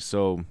okay.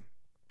 So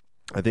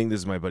I think this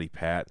is my buddy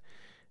Pat,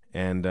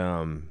 and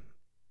I'm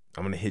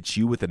gonna hit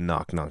you with a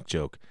knock knock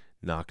joke.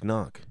 Knock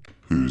knock.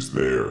 Who's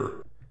there?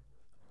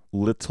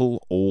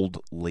 Little old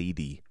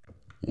lady.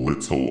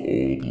 Little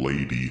old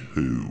lady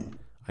who?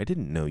 I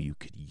didn't know you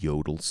could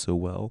yodel so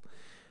well.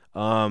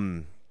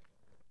 I'm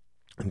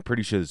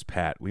pretty sure this is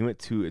Pat. We went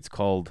to, it's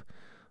called,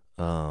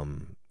 I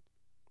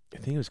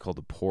think it was called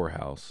the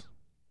Poorhouse.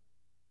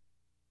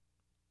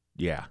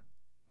 Yeah.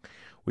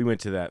 We went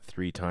to that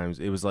 3 times.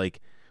 It was like,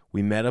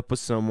 we met up with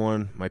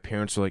someone. My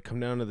parents were like, come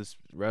down to this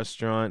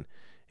restaurant.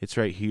 It's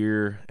right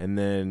here. And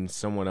then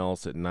someone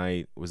else at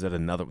night was at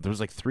another. There was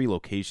like 3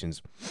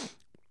 locations.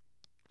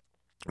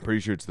 I'm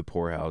pretty sure it's the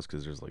Poorhouse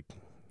because there's like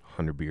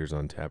 100 beers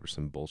on tap or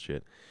some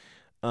bullshit.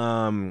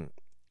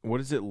 What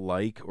is it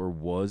like, or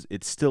was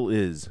it still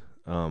is,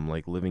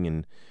 like living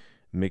in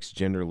mixed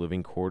gender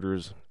living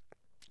quarters?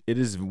 It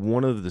is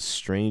one of the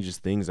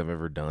strangest things I've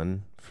ever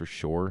done, for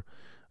sure.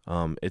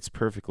 It's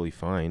perfectly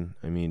fine.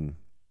 I mean,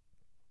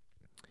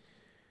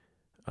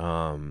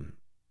 I'm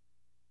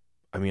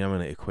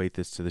going to equate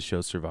this to the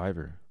show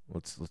Survivor.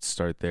 Let's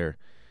start there.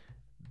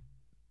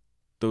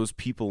 Those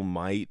people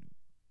might,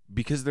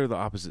 because they're the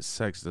opposite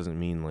sex, doesn't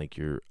mean like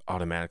you're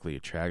automatically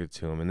attracted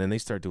to them. And then they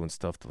start doing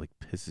stuff that like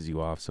pisses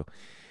you off. So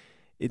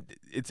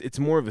it's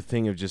more of a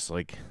thing of just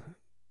like,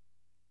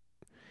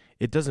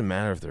 it doesn't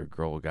matter if they're a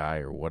girl, guy,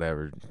 or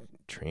whatever,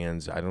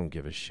 trans. I don't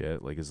give a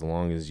shit. Like, as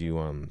long as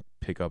you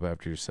pick up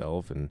after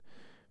yourself and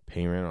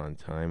pay rent on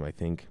time, I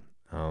think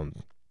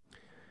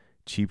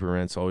cheaper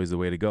rent's always the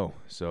way to go.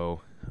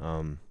 So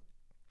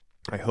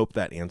I hope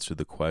that answered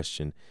the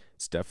question.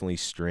 It's definitely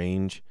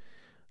strange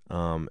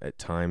at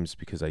times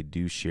because I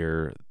do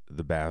share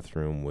the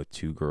bathroom with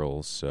 2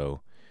 girls. So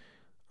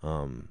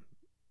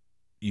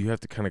you have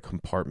to kind of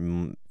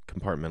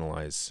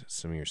compartmentalize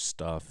some of your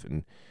stuff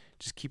and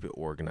just keep it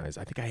organized.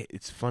 I think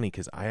it's funny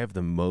because I have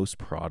the most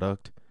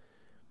product,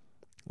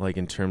 like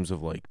in terms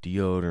of like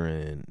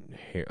deodorant,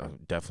 hair,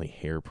 definitely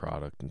hair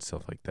product and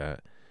stuff like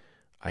that.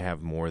 I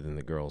have more than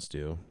the girls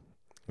do.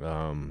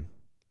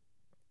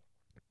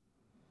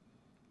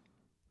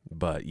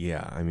 But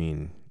yeah, I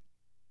mean,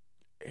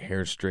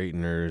 hair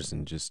straighteners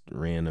and just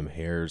random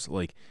hairs.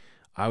 Like,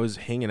 I was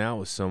hanging out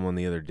with someone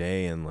the other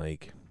day and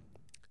like,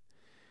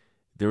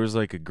 there was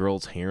like a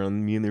girl's hair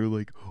on me and they were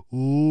like,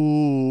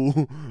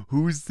 oh,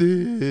 who's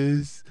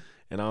this?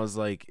 And I was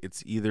like,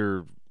 it's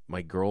either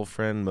my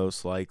girlfriend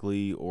most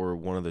likely or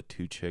one of the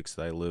 2 chicks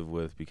that I live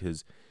with,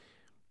 because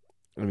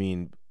I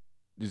mean,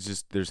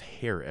 there's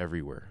hair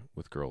everywhere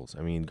with girls.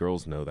 I mean,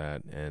 girls know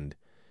that. And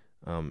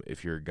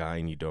if you're a guy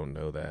and you don't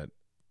know that,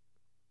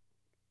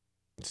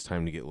 it's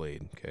time to get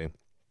laid. Okay.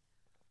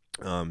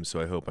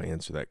 So I hope I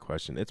answer that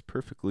question. It's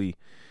perfectly,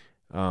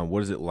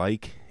 what is it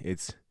like?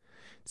 It's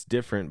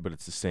different, but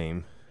it's the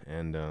same.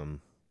 And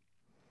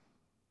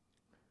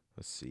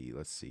let's see.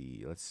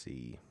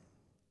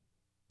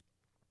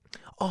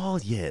 Oh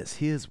yes,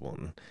 here's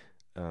one.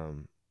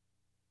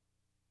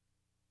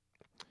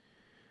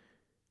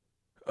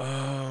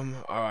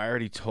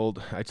 I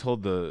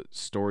told the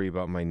story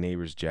about my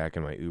neighbor's Jack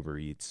and my Uber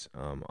Eats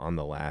on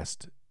the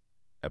last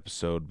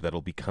episode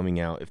that'll be coming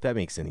out, if that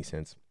makes any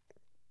sense.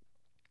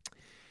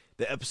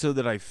 The episode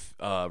that I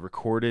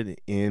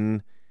recorded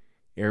in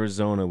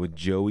Arizona with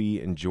Joey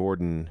and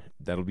Jordan,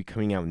 that'll be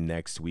coming out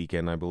next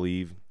weekend, I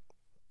believe.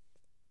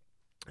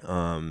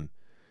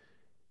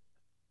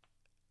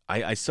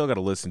 I still got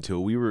to listen to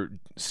it. We were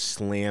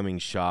slamming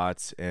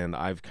shots, and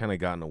I've kind of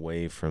gotten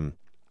away from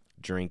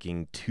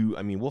drinking too.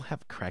 I mean, we'll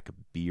have a crack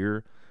of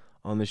beer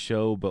on the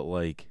show, but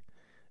like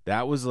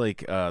that was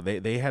like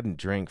they hadn't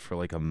drank for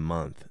like a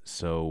month,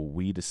 so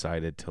we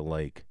decided to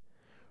like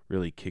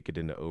really kick it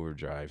into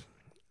overdrive.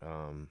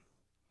 And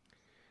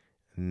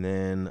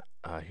then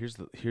here's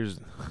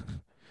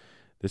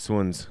this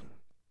one's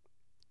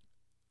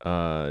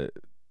the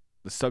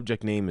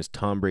subject name is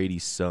Tom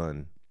Brady's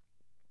son.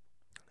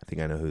 I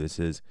think I know who this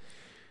is.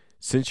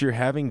 Since you're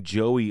having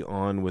Joey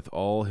on with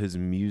all his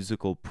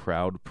musical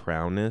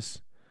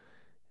proudness.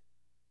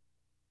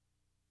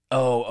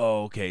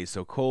 Oh, okay.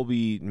 So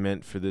Colby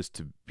meant for this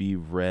to be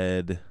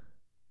read.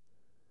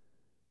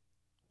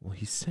 Well,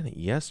 he sent it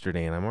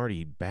yesterday, and I'm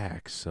already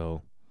back,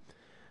 so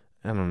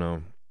I don't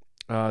know.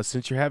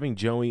 Since you're having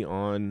Joey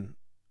on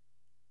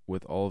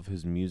with all of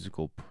his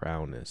musical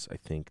prowess, I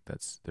think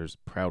there's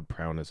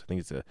prowess. I think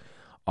it's a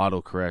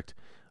autocorrect.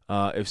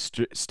 If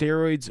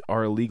steroids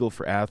are illegal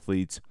for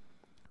athletes,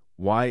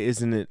 why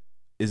isn't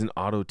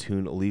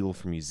auto-tune illegal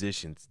for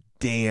musicians?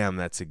 Damn,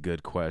 that's a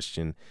good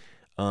question.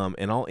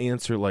 And I'll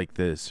answer like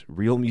this: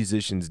 real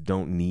musicians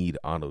don't need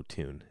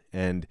auto-tune,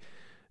 and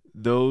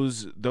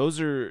those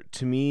are,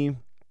 to me,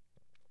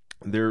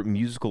 they're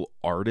musical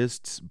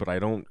artists, but I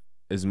don't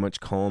as much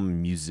call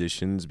them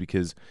musicians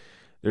because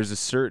there's a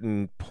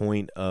certain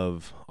point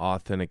of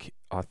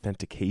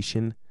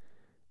authentication.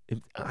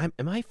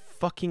 Am I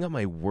fucking up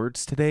my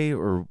words today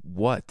or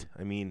what?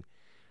 I mean,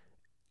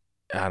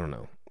 I don't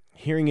know.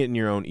 Hearing it in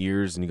your own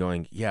ears and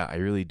going, yeah, I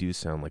really do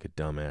sound like a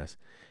dumbass.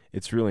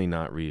 It's really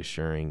not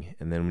reassuring.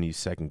 And then when you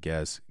second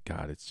guess,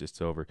 God, it's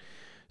just over.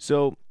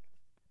 So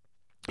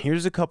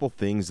here's a couple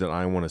things that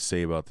I want to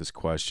say about this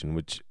question,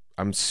 which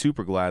I'm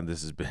super glad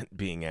this has been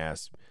being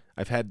asked.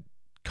 I've had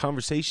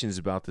conversations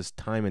about this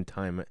time and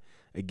time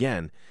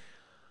again.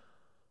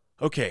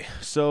 Okay,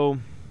 so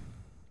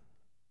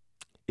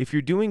if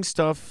you're doing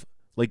stuff,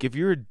 like if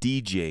you're a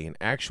DJ, an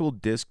actual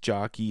disc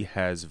jockey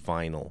has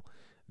vinyl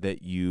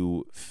that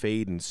you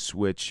fade and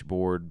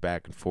switchboard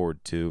back and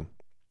forward to.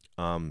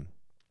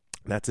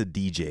 That's a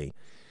DJ.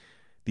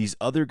 These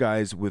other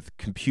guys with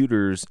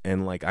computers,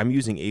 and like I'm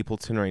using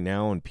Ableton right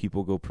now, and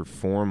people go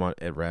perform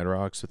at Rad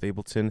Rocks with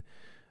Ableton.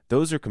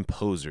 Those are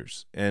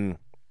composers. And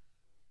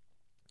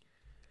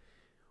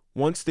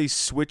once they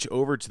switch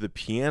over to the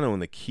piano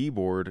and the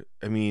keyboard,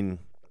 I mean,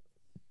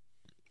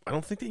 I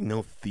don't think they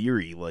know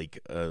theory like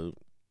a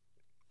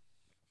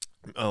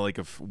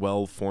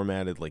well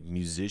formatted like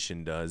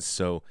musician does.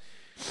 So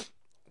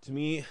to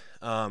me,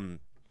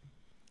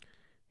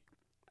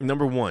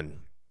 number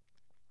one,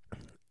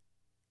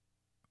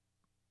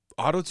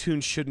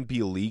 auto-tune shouldn't be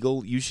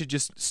illegal. You should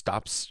just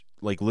stop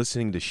like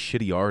listening to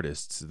shitty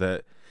artists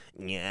that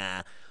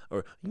it's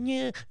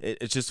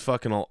just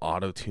fucking all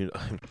auto-tune.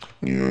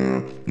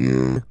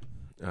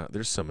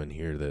 There's some in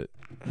here that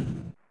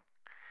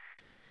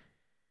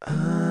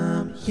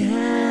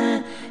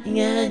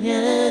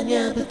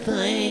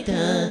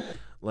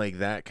like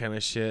that kind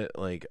of shit.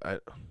 Like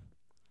it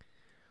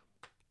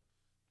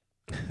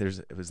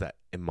was that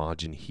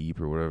Imogen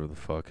Heap or whatever the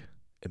fuck.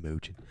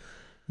 Imogen.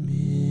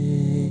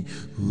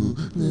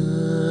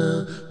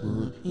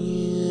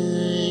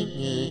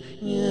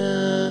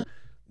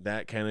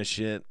 That kind of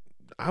shit.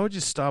 I would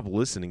just stop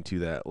listening to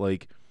that.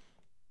 Like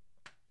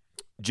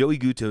Joey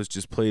Guttos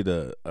just played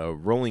a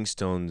Rolling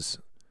Stones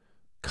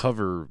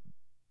cover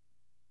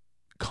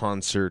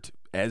concert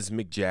as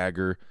Mick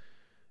Jagger.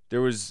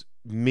 There was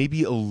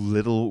maybe a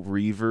little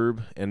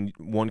reverb, and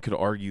one could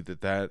argue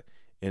that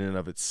in and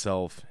of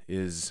itself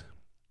is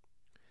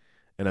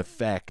an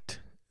effect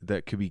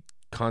that could be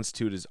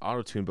constituted as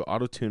autotune, but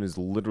autotune is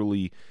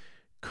literally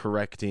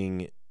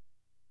correcting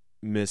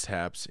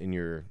mishaps in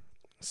your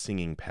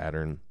singing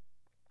pattern.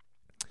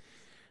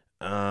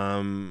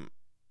 I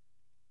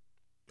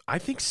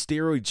think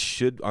steroids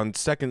should,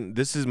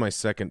 this is my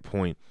second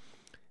point.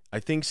 I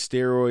think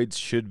steroids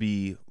should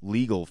be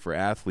legal for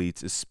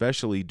athletes,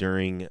 especially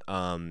during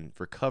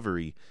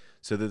recovery,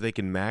 so that they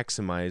can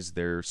maximize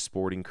their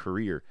sporting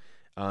career.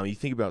 You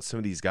think about some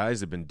of these guys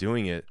that have been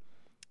doing it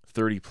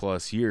 30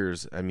 plus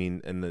years. I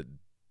mean, and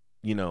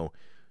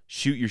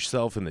shoot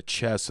yourself in the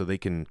chest so they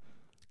can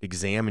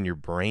examine your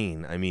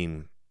brain. I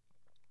mean,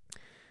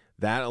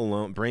 that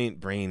alone,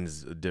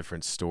 brain's a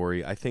different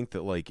story. I think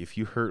that like if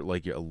you hurt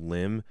like a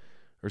limb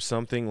or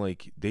something,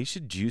 like they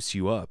should juice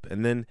you up.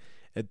 And then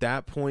at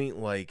that point,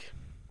 like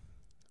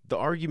the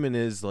argument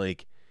is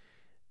like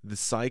the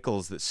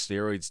cycles that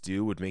steroids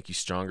do would make you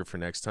stronger for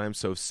next time.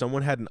 So if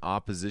someone had an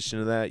opposition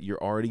to that,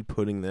 you're already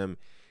putting them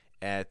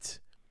at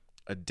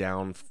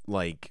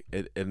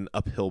an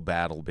uphill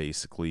battle,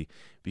 basically,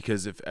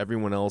 because if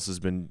everyone else has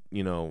been,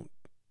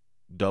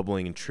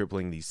 doubling and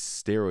tripling these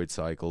steroid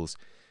cycles,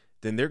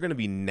 then they're going to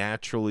be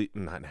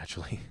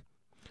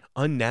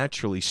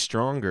unnaturally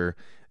stronger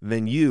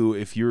than you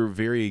if you're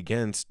very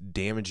against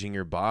damaging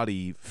your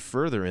body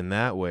further in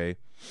that way.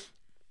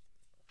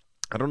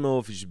 I don't know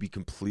if it should be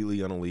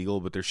completely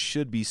illegal, but there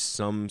should be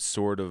some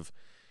sort of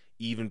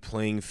even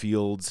playing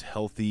fields,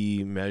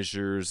 healthy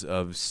measures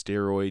of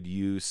steroid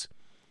use.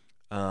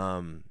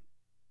 And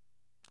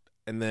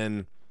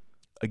then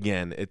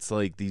again, it's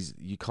like these,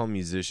 you call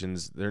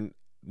musicians,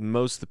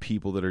 most of the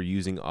people that are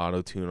using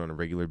auto-tune on a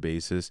regular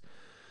basis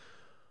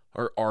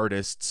are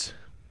artists.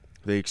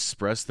 They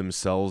express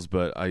themselves,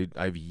 but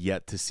I've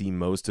yet to see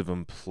most of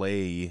them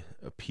play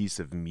a piece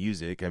of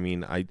music. I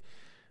mean, I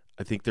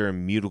think they're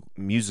a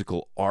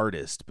musical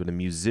artist, but a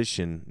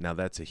musician, now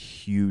that's a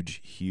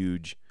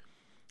huge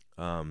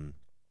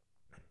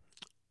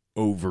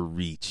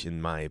overreach in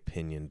my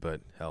opinion,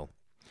 but hell.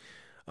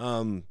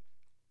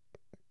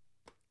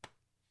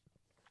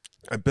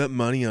 I bet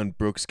money on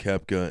Brooks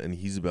Koepka, and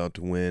he's about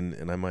to win,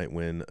 and I might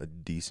win a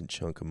decent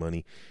chunk of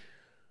money.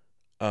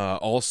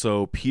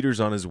 Also,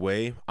 Peter's on his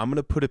way. I'm going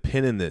to put a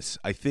pin in this.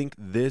 I think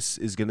this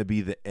is going to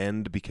be the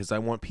end because I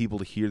want people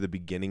to hear the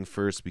beginning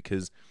first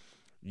because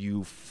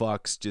you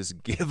fucks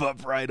just give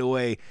up right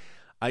away.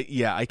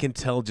 I can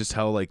tell just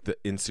how, like, the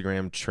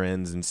Instagram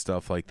trends and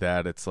stuff like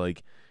that. It's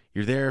like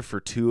you're there for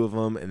two of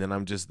them, and then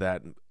I'm just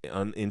that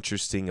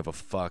uninteresting of a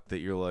fuck that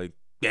you're like,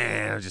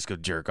 I'll just go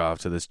jerk off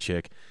to this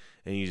chick.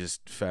 And you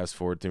just fast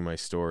forward through my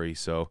story.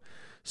 So,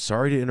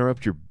 sorry to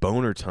interrupt your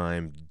boner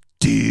time,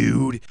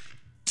 dude.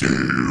 We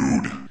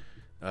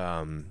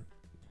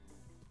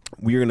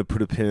are going to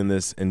put a pin in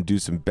this and do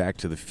some Back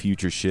to the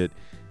Future shit.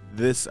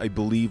 This, I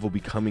believe, will be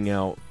coming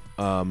out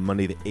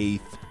Monday the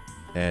 8th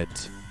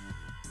at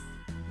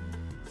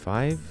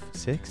 5,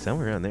 6,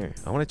 somewhere around there.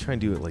 I want to try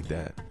and do it like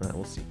that.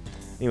 We'll see.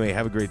 Anyway,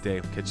 have a great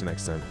day. Catch you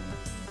next time.